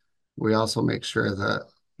replacement, we also make sure that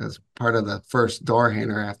as part of the first door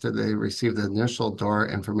hanger, after they receive the initial door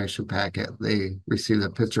information packet, they receive the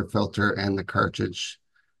pitcher filter and the cartridge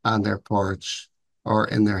on their porch or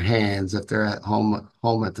in their hands if they're at home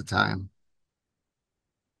at the time.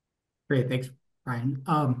 Great, thanks, Brian.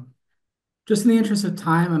 Just in the interest of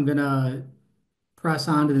time, I'm going to press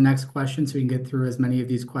on to the next question so we can get through as many of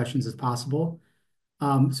these questions as possible.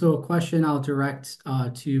 So a question I'll direct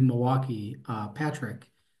to Milwaukee. Patrick,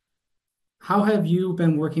 how have you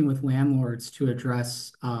been working with landlords to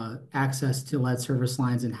address access to lead service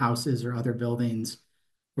lines in houses or other buildings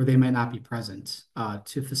where they might not be present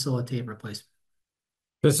to facilitate replacement?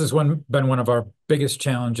 This has been one of our biggest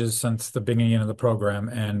challenges since the beginning of the program,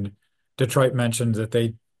 and Detroit mentioned that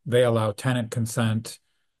they allow tenant consent.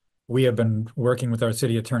 We have been working with our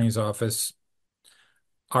city attorney's office.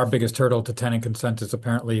 Our biggest hurdle to tenant consent is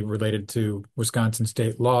apparently related to Wisconsin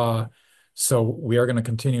state law. So we are going to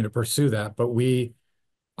continue to pursue that. But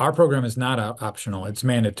our program is not optional. It's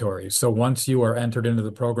mandatory. So once you are entered into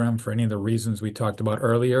the program for any of the reasons we talked about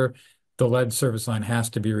earlier, the lead service line has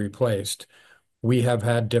to be replaced. We have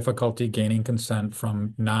had difficulty gaining consent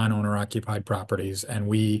from non-owner occupied properties, and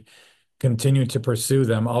we continue to pursue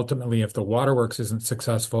them. Ultimately, if the waterworks isn't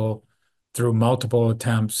successful, through multiple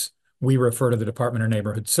attempts. We refer to the Department of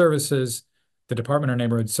Neighborhood Services. The Department of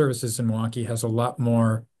Neighborhood Services in Milwaukee has a lot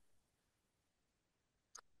more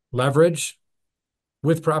leverage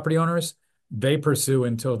with property owners. They pursue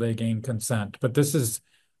until they gain consent. But this is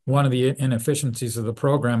one of the inefficiencies of the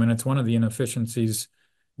program, and it's one of the inefficiencies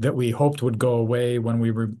that we hoped would go away when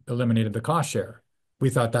we eliminated the cost share. We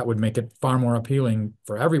thought that would make it far more appealing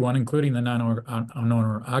for everyone, including the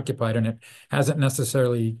non-owner occupied, and it hasn't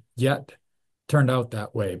necessarily yet turned out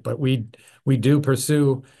that way. But we do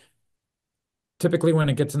pursue. Typically, when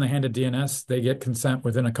it gets in the hand of DNS, they get consent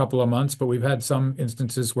within a couple of months, but we've had some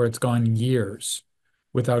instances where it's gone years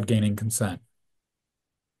without gaining consent.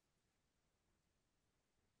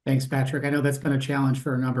 Thanks, Patrick. I know that's been a challenge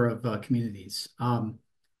for a number of communities.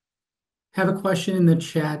 Have a question in the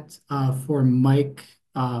chat for Mike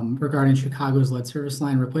regarding Chicago's lead service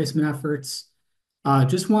line replacement efforts.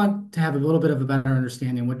 Just want to have a little bit of a better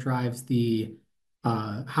understanding what drives the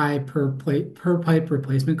high per pipe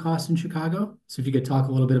replacement cost in Chicago. So if you could talk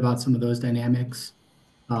a little bit about some of those dynamics,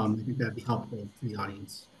 I think that'd be helpful to the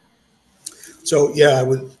audience. So yeah,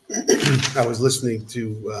 I was listening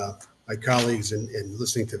to my colleagues and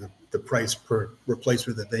listening to the price per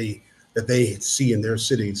replacement that they see in their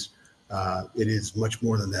cities. It is much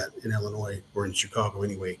more than that in Illinois or in Chicago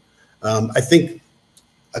anyway. I think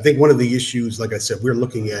one of the issues, like I said, we're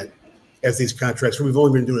looking at as these contracts. We've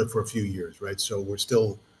only been doing it for a few years, right? So we're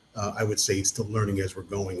still, I would say, still learning as we're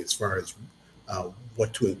going as far as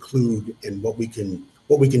what to include and what we can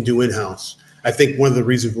do in house. I think one of the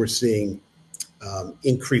reasons we're seeing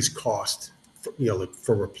increased cost,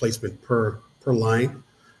 for replacement per line,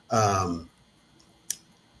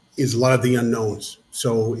 is a lot of the unknowns.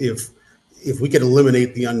 So if we could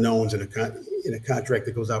eliminate the unknowns in a contract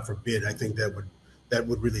that goes out for bid, I think that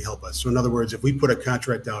would really help us. So in other words, if we put a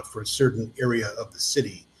contract out for a certain area of the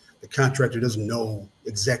city, the contractor doesn't know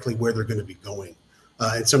exactly where they're going to be going.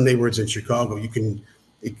 In some neighborhoods in Chicago, it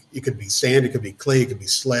could be sand, it could be clay, it could be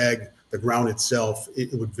slag. The ground itself,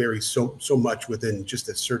 it would vary so much within just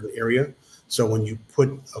a certain area. So when you put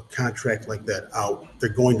a contract like that out, they're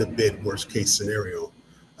going to bid worst case scenario.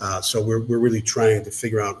 So we're really trying to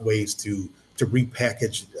figure out ways to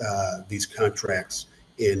repackage these contracts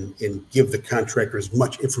and give the contractor as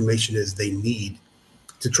much information as they need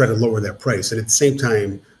to try to lower that price, and at the same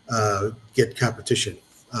time get competition.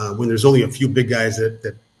 When there's only a few big guys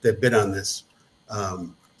that bid on this,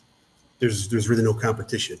 there's really no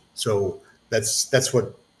competition. So that's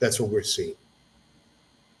what we're seeing.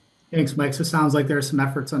 Thanks, Mike. So it sounds like there are some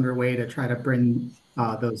efforts underway to try to bring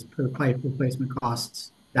those per pipe replacement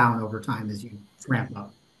costs down over time as you ramp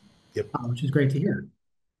up. Yep. Which is great to hear.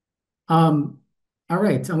 All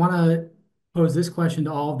right, I want to pose this question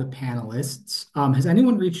to all of the panelists. Has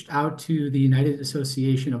anyone reached out to the United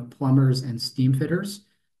Association of Plumbers and Steam Fitters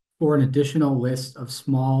for an additional list of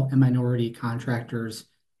small and minority contractors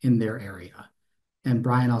in their area? And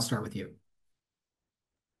Brian, I'll start with you.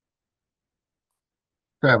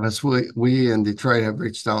 Travis, we in Detroit have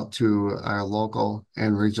reached out to our local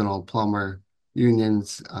and regional plumber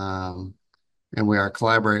unions, and we are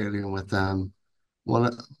collaborating with them. One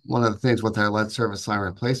of the things with our lead service line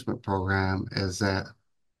replacement program is that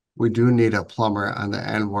we do need a plumber on the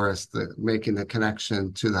end where it's making the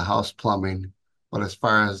connection to the house plumbing. But as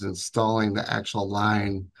far as installing the actual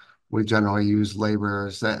line, we generally use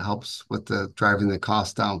laborers. That helps with driving the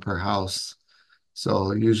cost down per house.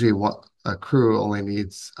 So usually a crew only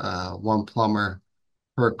needs one plumber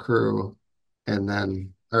per crew, and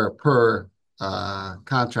then or per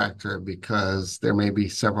contractor, because there may be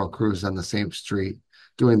several crews on the same street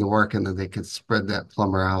doing the work, and then they can spread that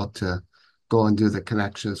plumber out to go and do the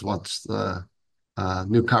connections once the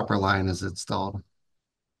new copper line is installed.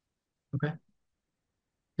 Okay.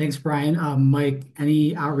 Thanks, Brian. Mike,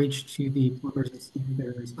 any outreach to the plumbers and steam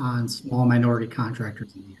fitters on small minority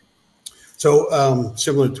contractors in the area? So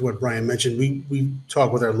similar to what Brian mentioned, we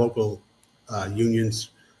talk with our local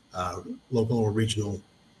unions, local or regional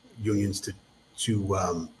unions to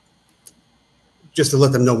just to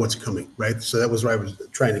let them know what's coming, right? So that was what I was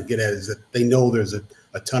trying to get at, is that they know there's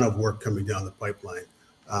a ton of work coming down the pipeline.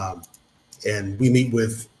 And we meet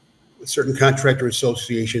with certain contractor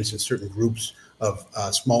associations and certain groups of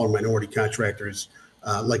smaller minority contractors.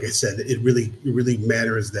 Like I said, it really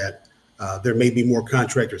matters that there may be more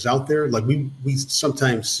contractors out there. Like we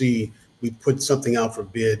sometimes see, we put something out for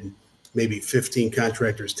bid, maybe 15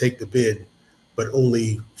 contractors take the bid, but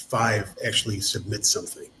only 5 actually submit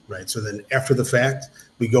something, right? So then after the fact,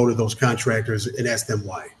 we go to those contractors and ask them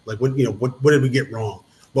why. Like, what did we get wrong?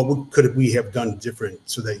 What could we have done different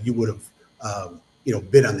so that you would have,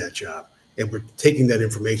 bid on that job? and we're taking that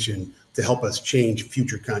information to help us change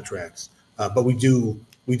future contracts. But we do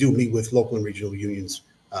meet with local and regional unions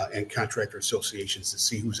and contractor associations to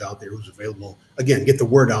see who's out there, who's available. Again, get the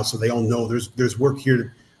word out so they all know there's work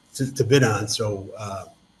here to bid on. So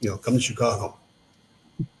come to Chicago.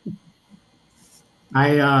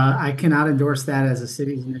 I cannot endorse that as a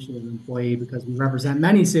cities initiative employee because we represent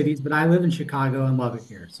many cities, but I live in Chicago and love it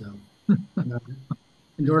here. So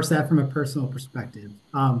endorse that from a personal perspective.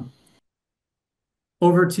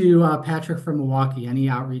 Over to Patrick from Milwaukee. Any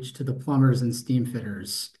outreach to the plumbers and steam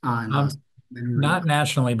fitters on Um, Not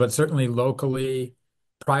nationally, but certainly locally.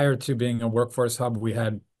 Prior to being a workforce hub, we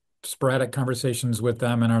had sporadic conversations with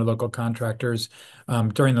them and our local contractors.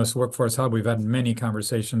 During this workforce hub, we've had many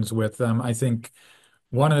conversations with them. I think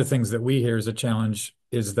one of the things that we hear is a challenge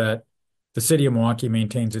is that the city of Milwaukee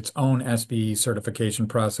maintains its own SBE certification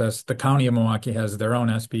process. The county of Milwaukee has their own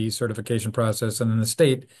SBE certification process, and then the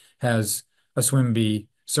state has a SWIM-B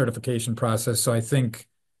certification process. So I think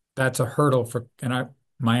that's a hurdle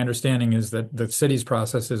my understanding is that the city's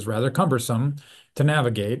process is rather cumbersome to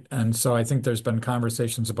navigate. And so I think there's been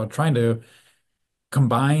conversations about trying to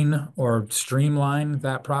combine or streamline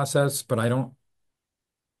that process, but I don't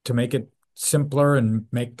to make it simpler and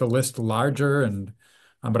make the list larger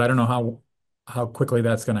but I don't know how quickly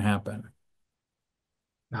that's going to happen.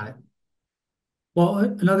 Got it. Well,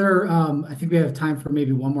 another, I think we have time for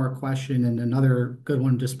maybe one more question, and another good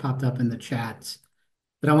one just popped up in the chat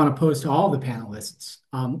that I want to pose to all the panelists.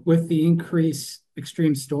 With the increased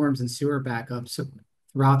extreme storms and sewer backups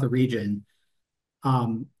throughout the region,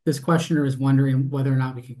 this questioner is wondering whether or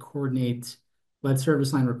not we can coordinate lead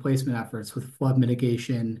service line replacement efforts with flood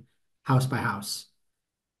mitigation house by house.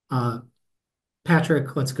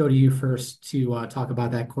 Patrick, let's go to you first to talk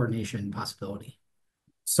about that coordination possibility.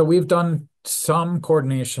 So we've done some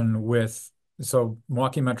coordination so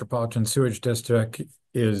Milwaukee Metropolitan Sewage District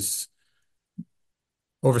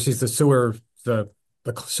oversees the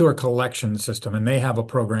sewer collection system, and they have a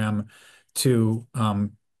program to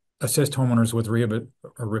assist homeowners with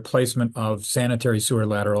a replacement of sanitary sewer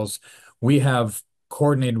laterals. We have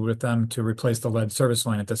coordinated with them to replace the lead service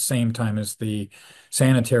line at the same time as the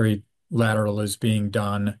sanitary lateral is being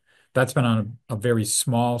done. That's been on a very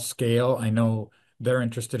small scale. I know they're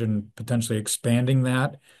interested in potentially expanding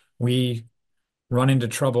that. We run into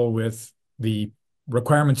trouble with the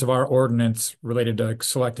requirements of our ordinance related to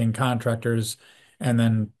selecting contractors and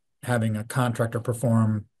then having a contractor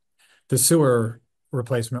perform the sewer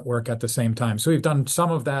replacement work at the same time. So we've done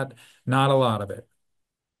some of that, not a lot of it.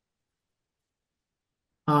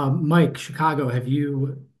 Mike, Chicago, have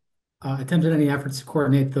you attempted any efforts to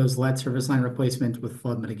coordinate those lead service line replacements with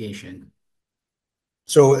flood mitigation?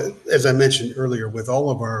 So as I mentioned earlier, with all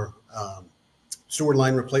of our sewer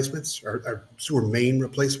line replacements, our sewer main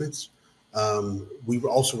replacements, we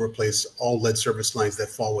also replace all lead service lines that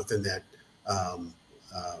fall within that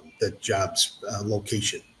job's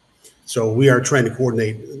location. So we are trying to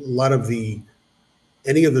coordinate a lot of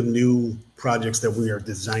any of the new projects that we are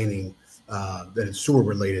designing that is sewer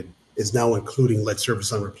related is now including lead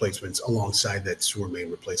service line replacements alongside that sewer main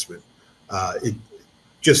replacement.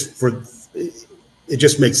 It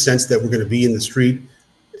just makes sense that we're going to be in the street.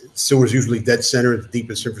 Sewer is usually dead center, the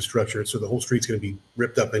deepest infrastructure, so the whole street's going to be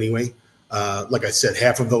ripped up anyway. Like I said,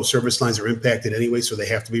 half of those service lines are impacted anyway, so they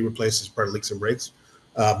have to be replaced as part of leaks and breaks.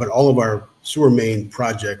 But all of our sewer main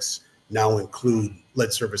projects now include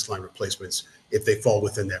lead service line replacements if they fall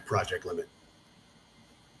within that project limit.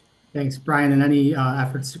 Thanks, Brian. And any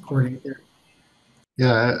efforts to coordinate there?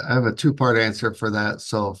 Yeah, I have a two-part answer for that.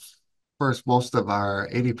 So first,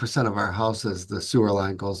 80% of our houses, the sewer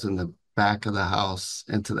line goes in the back of the house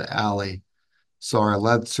into the alley. So our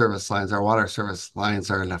lead service lines, our water service lines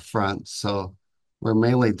are in the front. So we're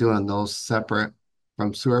mainly doing those separate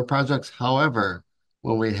from sewer projects. However,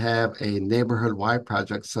 when we have a neighborhood-wide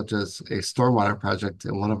project, such as a stormwater project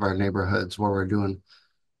in one of our neighborhoods where we're doing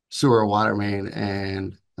sewer water main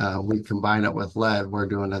and we combine it with lead, we're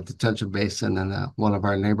doing a detention basin in one of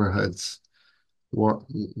our neighborhoods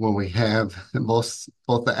when we have both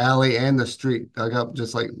the alley and the street dug up,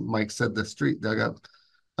 just like Mike said, the street dug up.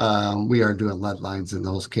 We are doing lead lines in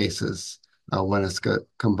those cases when it's a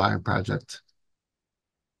combined project.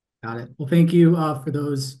 Got it. Well, thank you for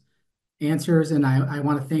those answers. And I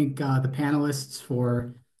want to thank the panelists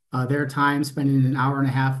for their time, spending an hour and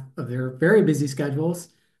a half of their very busy schedules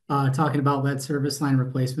talking about lead service line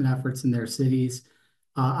replacement efforts in their cities.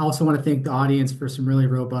 I also want to thank the audience for some really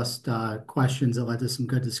robust questions that led to some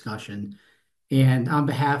good discussion. And on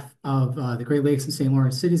behalf of the Great Lakes and St.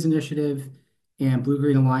 Lawrence Cities Initiative and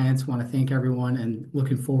BlueGreen Alliance, want to thank everyone and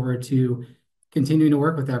looking forward to continuing to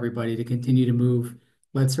work with everybody to continue to move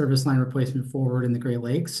lead service line replacement forward in the Great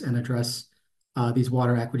Lakes and address these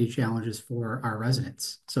water equity challenges for our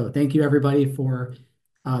residents. So thank you, everybody, for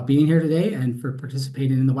being here today and for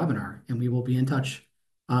participating in the webinar. And we will be in touch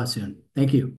soon. Thank you.